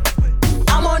way.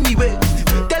 I'm on the way.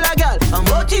 Tell her girl, I'm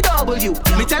OTW.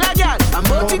 Me tell her girl, I'm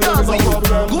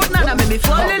OTW. Good nana make me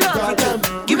fall in love with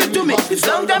them. Give it to me, it's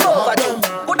long time overdue.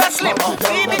 Put a slip,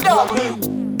 feed me dog.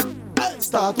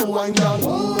 Start to wind down,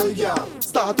 oh yeah.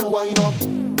 Start to wind up.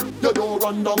 You don't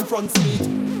run down front seat.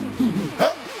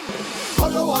 Hey. How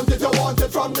you want it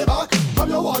from the back. How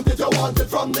you want it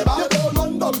from the back. You don't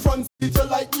run down front seat, you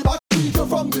like the back. Seat you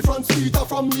from the front, seat you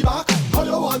from the back. How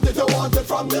you want it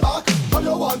from the back. How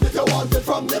you want it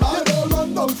from the back. You don't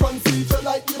run down front seat, you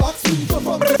like the back. Seat you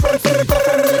from the front, seat you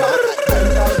from the back.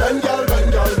 Bend girl,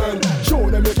 bend girl, bend. Show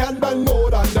them you can bend more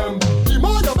than them. The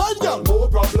more you bend girl, no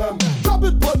problem. Drop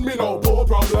it on me now, no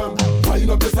problem. Wind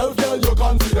up yourself girl, you're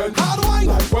confident. Hard wine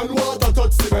like when water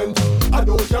touch cement. I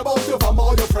don't care about you from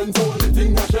all your friends. Only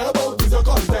thing I care about is your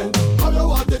content. How you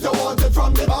want it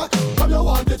from the back. How you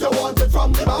want it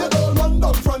from the back. You don't run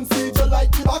down front seat, you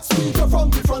like the back. Sweet you from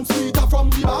the front, sweet you from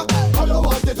the back. How you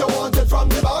want it from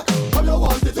the back. How you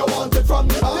want it from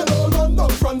the back. You don't run down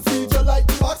front seat, you like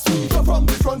the back. Sweet you from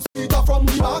the front, sweet you from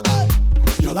the back.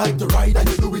 You like to ride and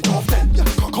you do it often.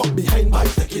 Cock up behind by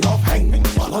taking off hang.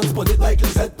 Balance put it like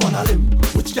Lizette on a limb.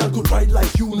 Which girl could ride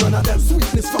like you, none of them.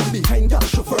 Sweetness from behind, girl,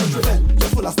 chauffeur driven. You're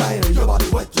full of style, your body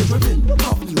wet, you're dripping.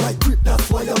 Have the right grip, that's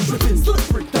why I'm dripping. Slip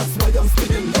brick, that's why I'm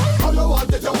spinning. How you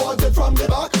want it from the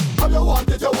back. How you want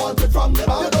it from the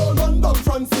back. You don't run down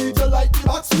front seat, you like the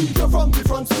back. Sweet you from the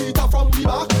front, sweet you from the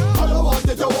back. How you want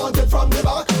it from the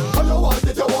back. How you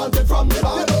want it from the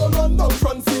back. You don't run down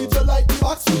front seat, you like the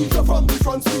back. Sweet you from the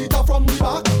front, sweet you from the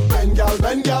back. Bend girl,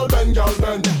 bend girl, bend girl,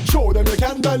 bend. Show them you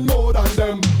can bend more than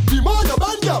them. The more you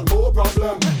bend girl, no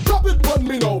problem. Drop it on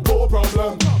me now, no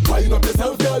problem. Wind up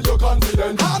yourself girl, you're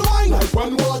confident. Hard wine like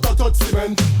when water touch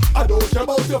cement. I don't care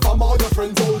about you from all your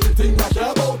friends. Only thing I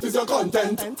care about is your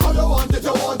content. How you want it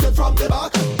from the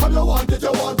back. How you want it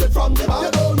from the back.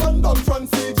 You don't run down front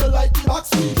seat, you like the back.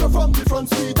 Sweet you from the front,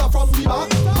 sweet you from the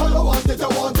back. How you want it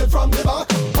from the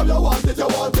back. How you want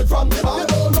it from the back. You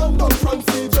don't run down front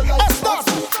seat, you like the back.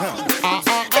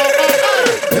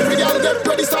 Every girl get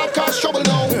ready, start cause trouble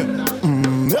now.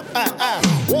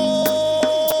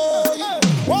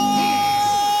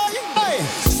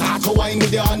 Start to wine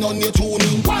with your hand on your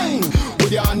tuning. Wine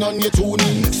with your hand on your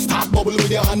tuning. Start bubble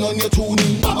with your hand on your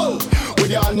tuning. Bubble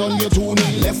with your hand on your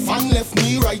tuning. Left hand, left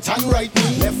knee, right hand, right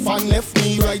knee. Left hand, left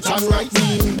knee, right hand, right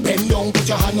knee. Bend down, put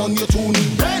your hand on your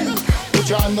tuning. Bend, put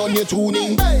your hand on your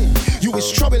tuning. You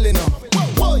is troubling up.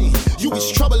 Boy, you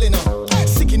is troubling up.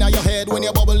 Sick in your head when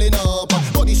you're bubbling up.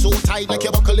 Body so tight like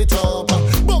you buckle it up.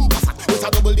 Bumper fat with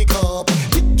a double the cup.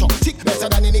 Tick tock, tick better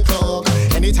than any clock.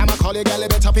 Anytime I call you, girl, you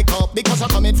better pick up. Because I'm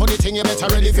coming for the thing, you better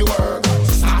ready for work.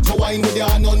 Start to wine with your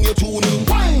hand on your tuning.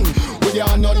 Wine with your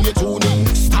hand on your tuning.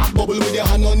 Start bubble with your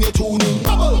hand on your tuning.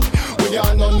 Bubble with your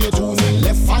hand on your tuning.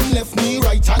 Left hand, left knee,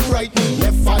 right hand, right knee.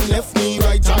 Left hand, left knee,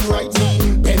 right hand, right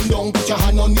knee. Bend down, put your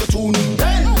hand on your tuning.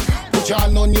 Bend, put your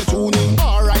hand on your tuning.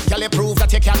 Alright, girl, you prove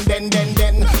that you can bend.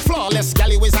 Flawless, girl,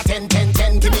 you is a 10.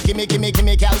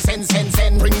 Gimme, girl, send.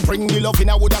 Bring Bring the love in,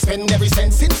 I woulda spend every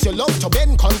cent. Since you love to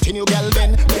bend, continue, girl,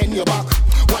 bend your back.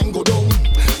 Wine go down,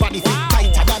 body fit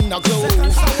tighter than a glove.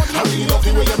 I really love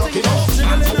the way you rock it off.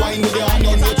 Wine with your hand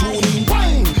on your tuning.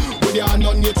 Wine with your hand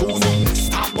on your tuning.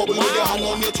 Start bubble with your hand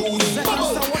on your tuning.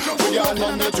 Bubble with your hand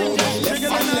on your tuning. Left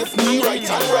and left knee, right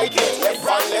and right leg. Left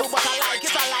and left. But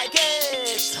I like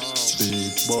it.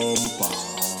 Big bumper.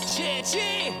 Chi.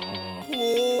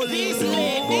 These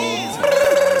ladies.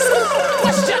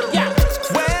 Question, yeah.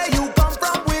 Where you come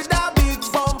from with that big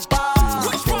bumper?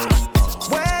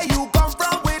 Where you come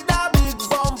from with that big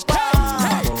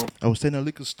bumper? I was telling a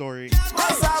little story.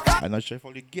 I'm not sure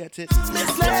if you get it,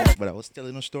 but I was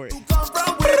telling a story. Who pay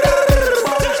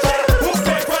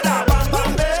for that bam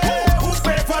bam day? Who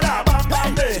pay for that bam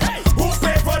bam day? Who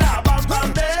pay for that bam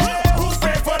bam day? Who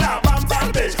pay for that bam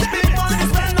bam day? Big money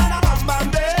spend on a bam bam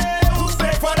day. Who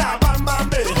pay for that bam bam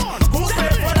day? Who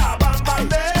pay for that bam bam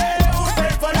day? Who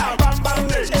pay for that bam bam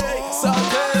day?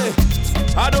 Someday,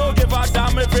 I don't give a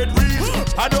damn if it real.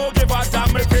 I don't give a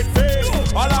damn if it fail.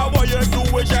 All I want you to do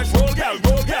is just roll, girl,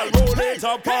 roll it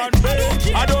up on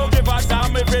me. I don't give a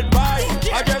damn if it buy.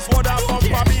 I just want that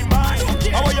bumper be mine.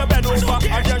 How will you bend over?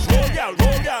 I just roll, girl.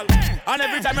 And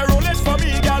every time I roll it for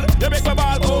me, girl, you make my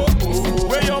ball go.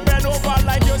 Where you bend over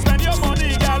like you spend your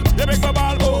money, girl, you make my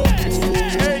ball go.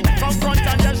 Hey, come front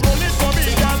and just roll it for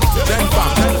me, girl. You make my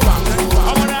ball go.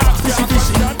 I wanna ask you a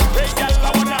question. Hey, girl,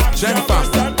 I wanna ask you a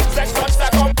question. Second,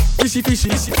 stack up. Fishy.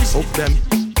 Hook them,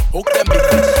 big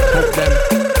fish. Hook them.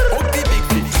 Hook the big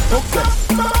fish. Hook them.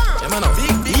 Yeah, man,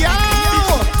 big fish.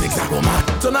 Things are go mad.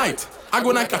 Tonight, I'm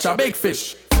gonna catch a big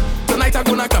fish. Tonight, I'm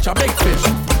gonna catch a big fish.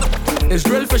 It's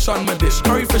drill fish on my dish,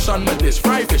 curry fish on my dish,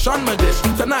 fry fish on my dish.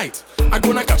 Tonight, I'm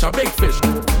gonna catch a big fish.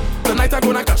 Tonight, I'm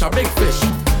gonna catch a big fish.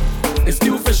 It's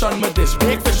stew fish on my dish,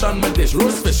 baked fish on my dish,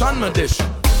 roast fish on my dish.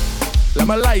 Let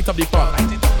me light up the pot.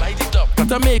 Light it up.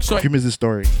 Gotta make sure. Give me the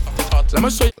story. Let me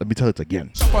show you. Let me tell it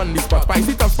again. On this pot,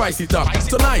 spice it up.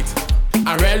 Tonight,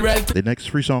 I real. The next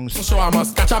 3 songs. So I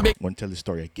must catch a big. Want to tell the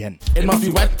story again. It must be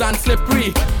wet and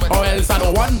slippery, or else I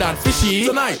don't want that fishy.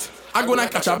 Tonight, I'm gonna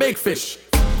catch a big fish.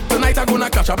 Tonight, I'm gonna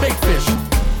catch a big fish.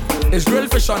 It's grilled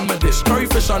fish on my dish, curry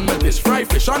fish on my dish, fry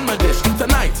fish on my dish.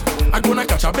 Tonight, I'm gonna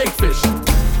catch a big fish.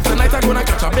 Tonight, I'm gonna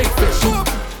catch a big fish.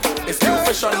 It's stew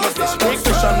fish on my dish, baked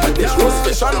fish on my dish, roast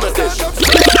fish on my dish.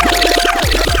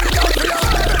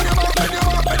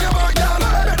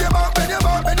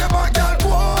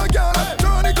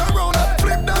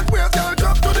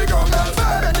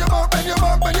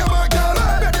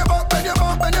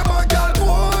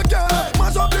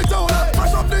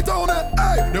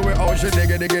 She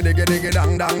diggy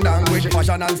dang with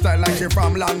fashion and style like she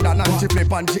from London, and she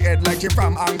flip on she head like she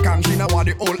from Hong Kong. She know want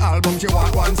the whole album, she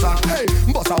want one song. Hey,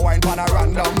 bust a wine pan a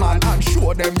random man and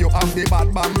show them you have the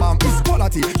bad bam bam. It's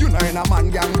quality, you know in a man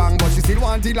gang bang, but she still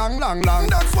want it long.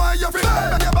 That's why you feel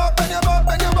bend your back, girl.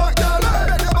 Bend your back,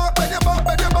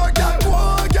 girl.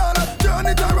 Whoa, girl, turn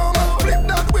it around and flip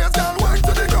that waist, girl. Wine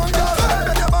to the ground, girl.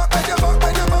 Bend your back, girl.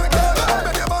 Bend your back,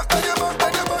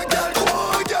 girl.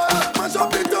 Whoa, girl, mash up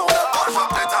the down.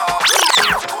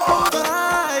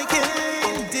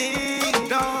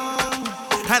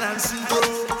 And I'm super.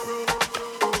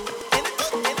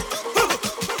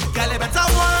 Girl, you better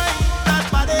wine that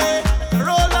body.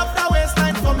 Roll up the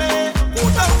waistline for me. Go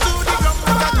down to the ground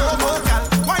like a go-go, girl.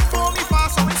 Wine for me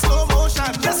fast so in slow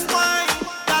motion. Just wine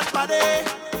that body.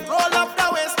 Roll up the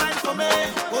waistline for me.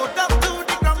 Go down to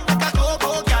the ground like a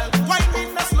go-go, girl. Wine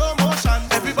in the slow motion.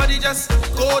 Everybody just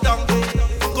go down,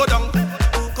 go down.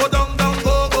 Go down, down,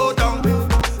 go down.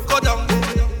 Go down,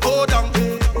 go down.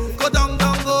 Go down,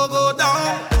 down, go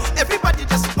down. Everybody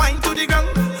just wind to the ground.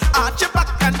 Arch your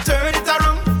back and turn it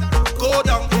around. Go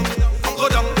down, go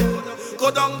down, go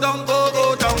down, down,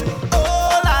 go down.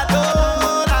 Oh, la do,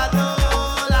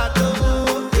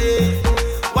 yeah.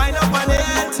 Wind up on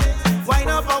it, wind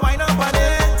up on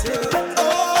it.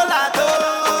 Oh, la do,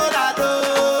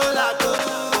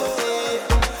 yeah.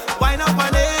 Wind up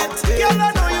on it. Girl, I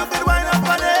know you can wind up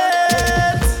on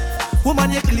it. Woman,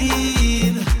 you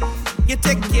clean, you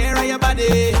take care of your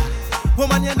body.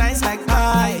 Woman, you're nice like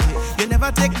pie. You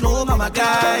never take no mama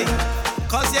guy.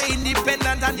 Cause you're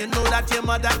independent and you know that your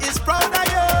mother is proud of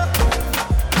you.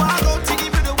 Walk out to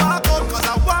give you the walk out cause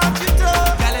I want you to.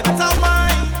 Girl, you better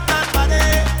wine that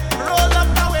body. Roll up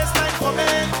the waistline for me.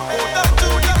 Hold up to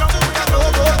the ground with a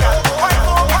go-go, girl. Wine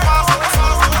for me fast.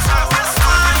 Just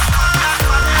wine that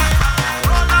body.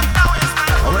 Roll up the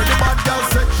waistline for me. Already bad girl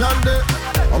section there.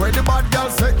 Already bad girl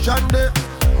section there.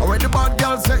 Already bad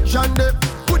girl section there.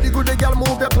 Goody girl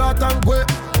move your cloth and go.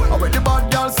 Already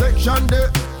bad girl section there.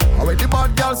 Already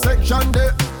bad girl section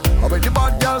there. Already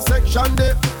bad girl section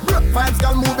there. Vibes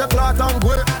can move your cloth and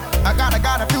go. I got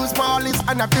a few smallies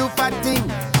and a few fat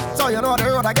things. So you know the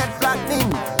road I get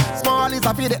flattening. Smallies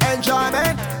I feel the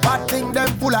enjoyment. Fat thing them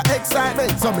full of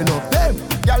excitement. So me love them.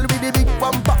 Y'all with the big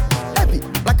bumper. Heavy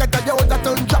like a Toyota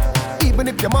Tundra. Even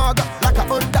if you're maga like a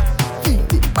Honda.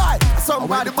 50 buy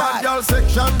somebody bad girl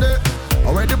section there.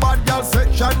 Already bad girl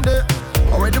section there.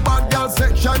 Already bad girl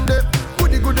section there.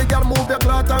 Goody girl move your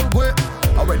cloth and go.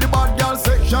 Already bad girl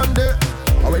section there.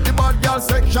 Already bad girl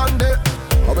section there.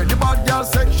 Already bad girl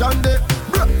section there.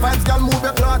 Vibes girl move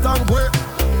your cloth and go.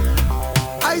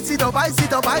 Ice it up, ice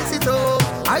it up, ice it up.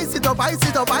 Ice it up, ice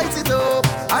it up, ice it up.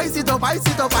 Ice it up, ice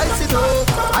it up, ice it up.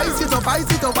 Ice it up,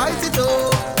 ice it up, ice it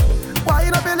up.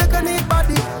 Wine up your little neat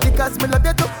body, because me love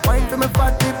you too. Wine for me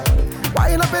fat tip.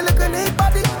 Wine up your little neat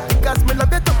body, because me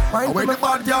love you too. Wine for me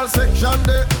bad girl section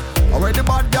there. Already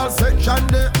bad girl section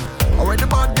there. Already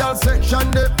bad girl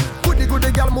section there. Goody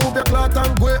girl move your cloth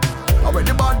and go.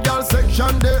 Already bad girl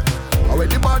section there.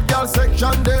 Already bad girl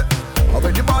section there.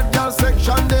 Already bad girl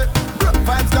section there.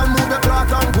 Vibes can move your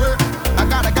cloth and go. I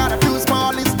got a few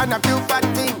smallies and a few fat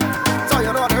things. So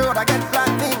you know the road I get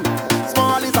flattening.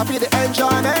 Smallies I feel the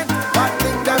enjoyment. Fat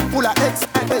thing them full of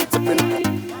excitement.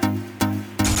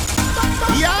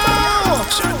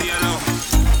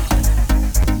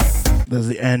 That's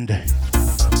the end.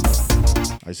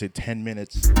 I said 10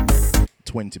 minutes,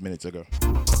 20 minutes ago.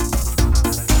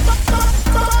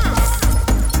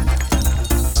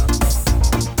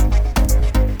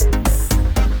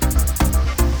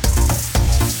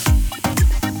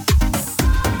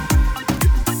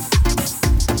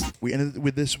 We ended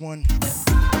with this one.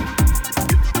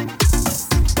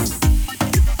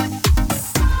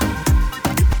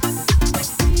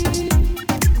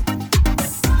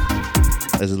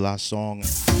 As the last song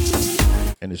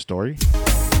in the story.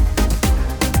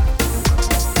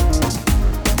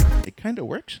 It kind of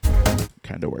works.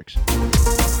 Kind of works.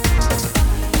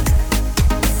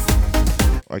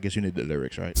 I guess you need the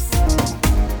lyrics, right?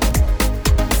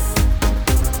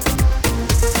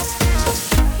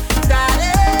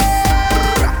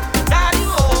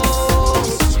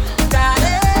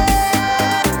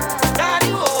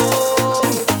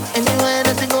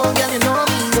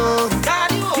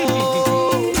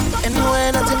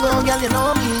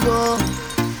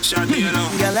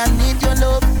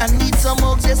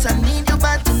 Yes, I need you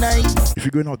back tonight. If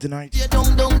you're going out tonight,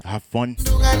 have fun.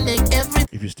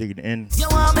 If you're staying in,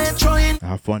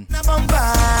 have fun. But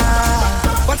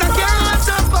I can't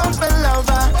jump out my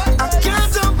lover. I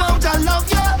can't jump out, I love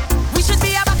you. We should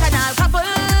be a bacchanal couple.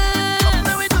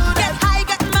 Get high,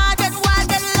 get mad, get wild,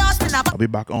 get lost in a I'll be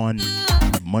back on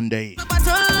Monday. We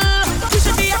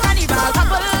should be a cannibal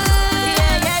couple.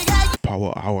 Yeah.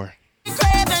 Power hour.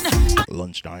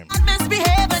 Lunchtime.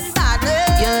 Misbehaving badly.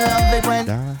 You love it when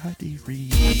Daddy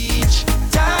reach.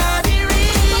 Daddy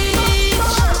reach.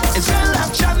 It's real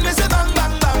love jam, me say bang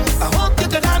bang bang. I hope you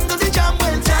can handle the jam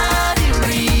when Daddy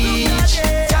reach.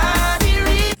 Daddy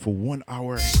reach. For 1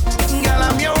 hour. Girl,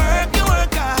 I'm your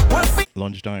worker. Work me,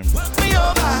 Lunchtime. work me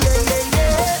over.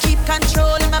 Yeah. Keep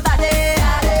controlling my body.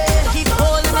 Keep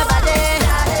holding my body.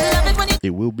 Love it when you.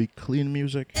 It will be clean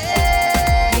music.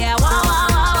 Yeah, wow.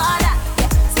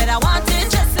 Said I want it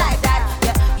just like that.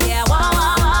 Yeah, wow,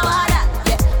 that.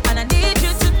 Yeah, and I need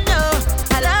you to know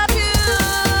I love you.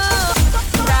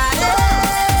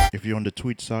 Daddy. If you're on the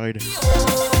tweet side,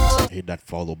 hit that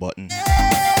follow button.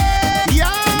 Daddy,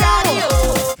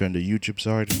 If you're on the YouTube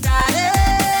side,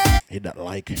 Daddy, hit that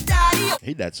like. Daddy,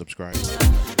 Hit that subscribe.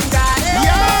 Daddy,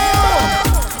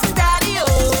 Daddy,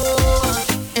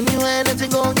 anywhere that you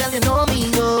go, girl, you know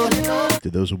me, go. To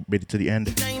those who made it to the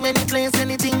end, Many place,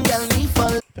 anything, girl, me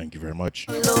follow. thank you very much.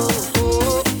 Anywhere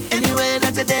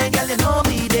that you there, girl, you know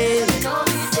me there.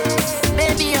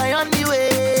 Baby, I on the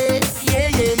way. Yeah.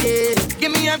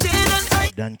 Give me a day and I.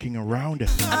 Dan King around. I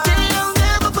tell you I'll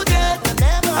never forget. I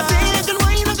tell you I can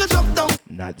wine, I can drop down.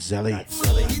 Not Zelly.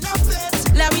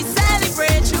 Let me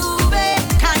celebrate you, babe.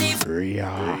 Can you Ria.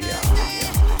 hold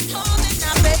it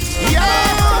now, baby?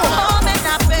 Hold it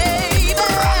now, baby.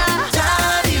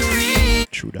 Daddy reach.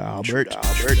 True to Albert.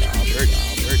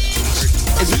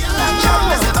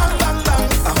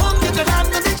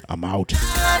 I'm out.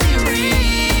 Daddy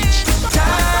reach.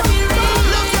 Daddy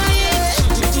reach.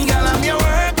 Girl, I'm your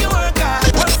worker.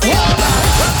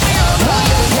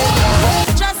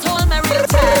 Just hold me real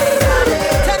tight.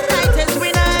 Tonight is we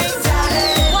night.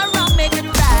 One round, make it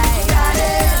right.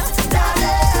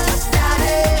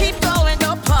 Keep going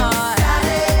up hard. A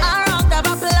round of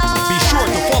applause. Be sure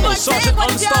to follow Sergeant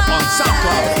Unstop on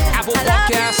SoundCloud, Apple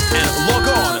Podcasts, and log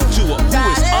on to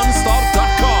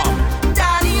whoisunstopped.com.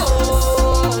 Daddy, oh.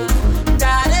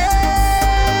 Daddy,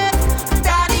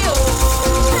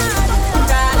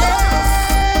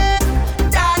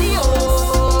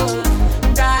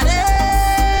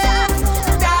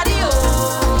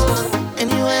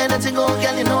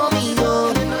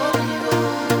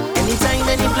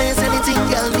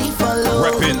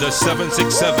 in the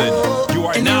 767. You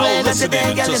are now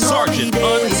listening to Sergeant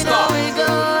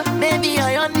Unstop. Baby,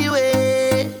 I on the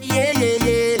way. Yeah, yeah,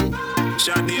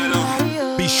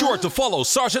 yeah. Be sure to follow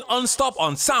Sergeant Unstop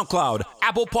on SoundCloud,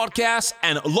 Apple Podcasts,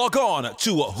 and log on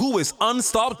to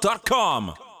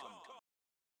whoisunstop.com.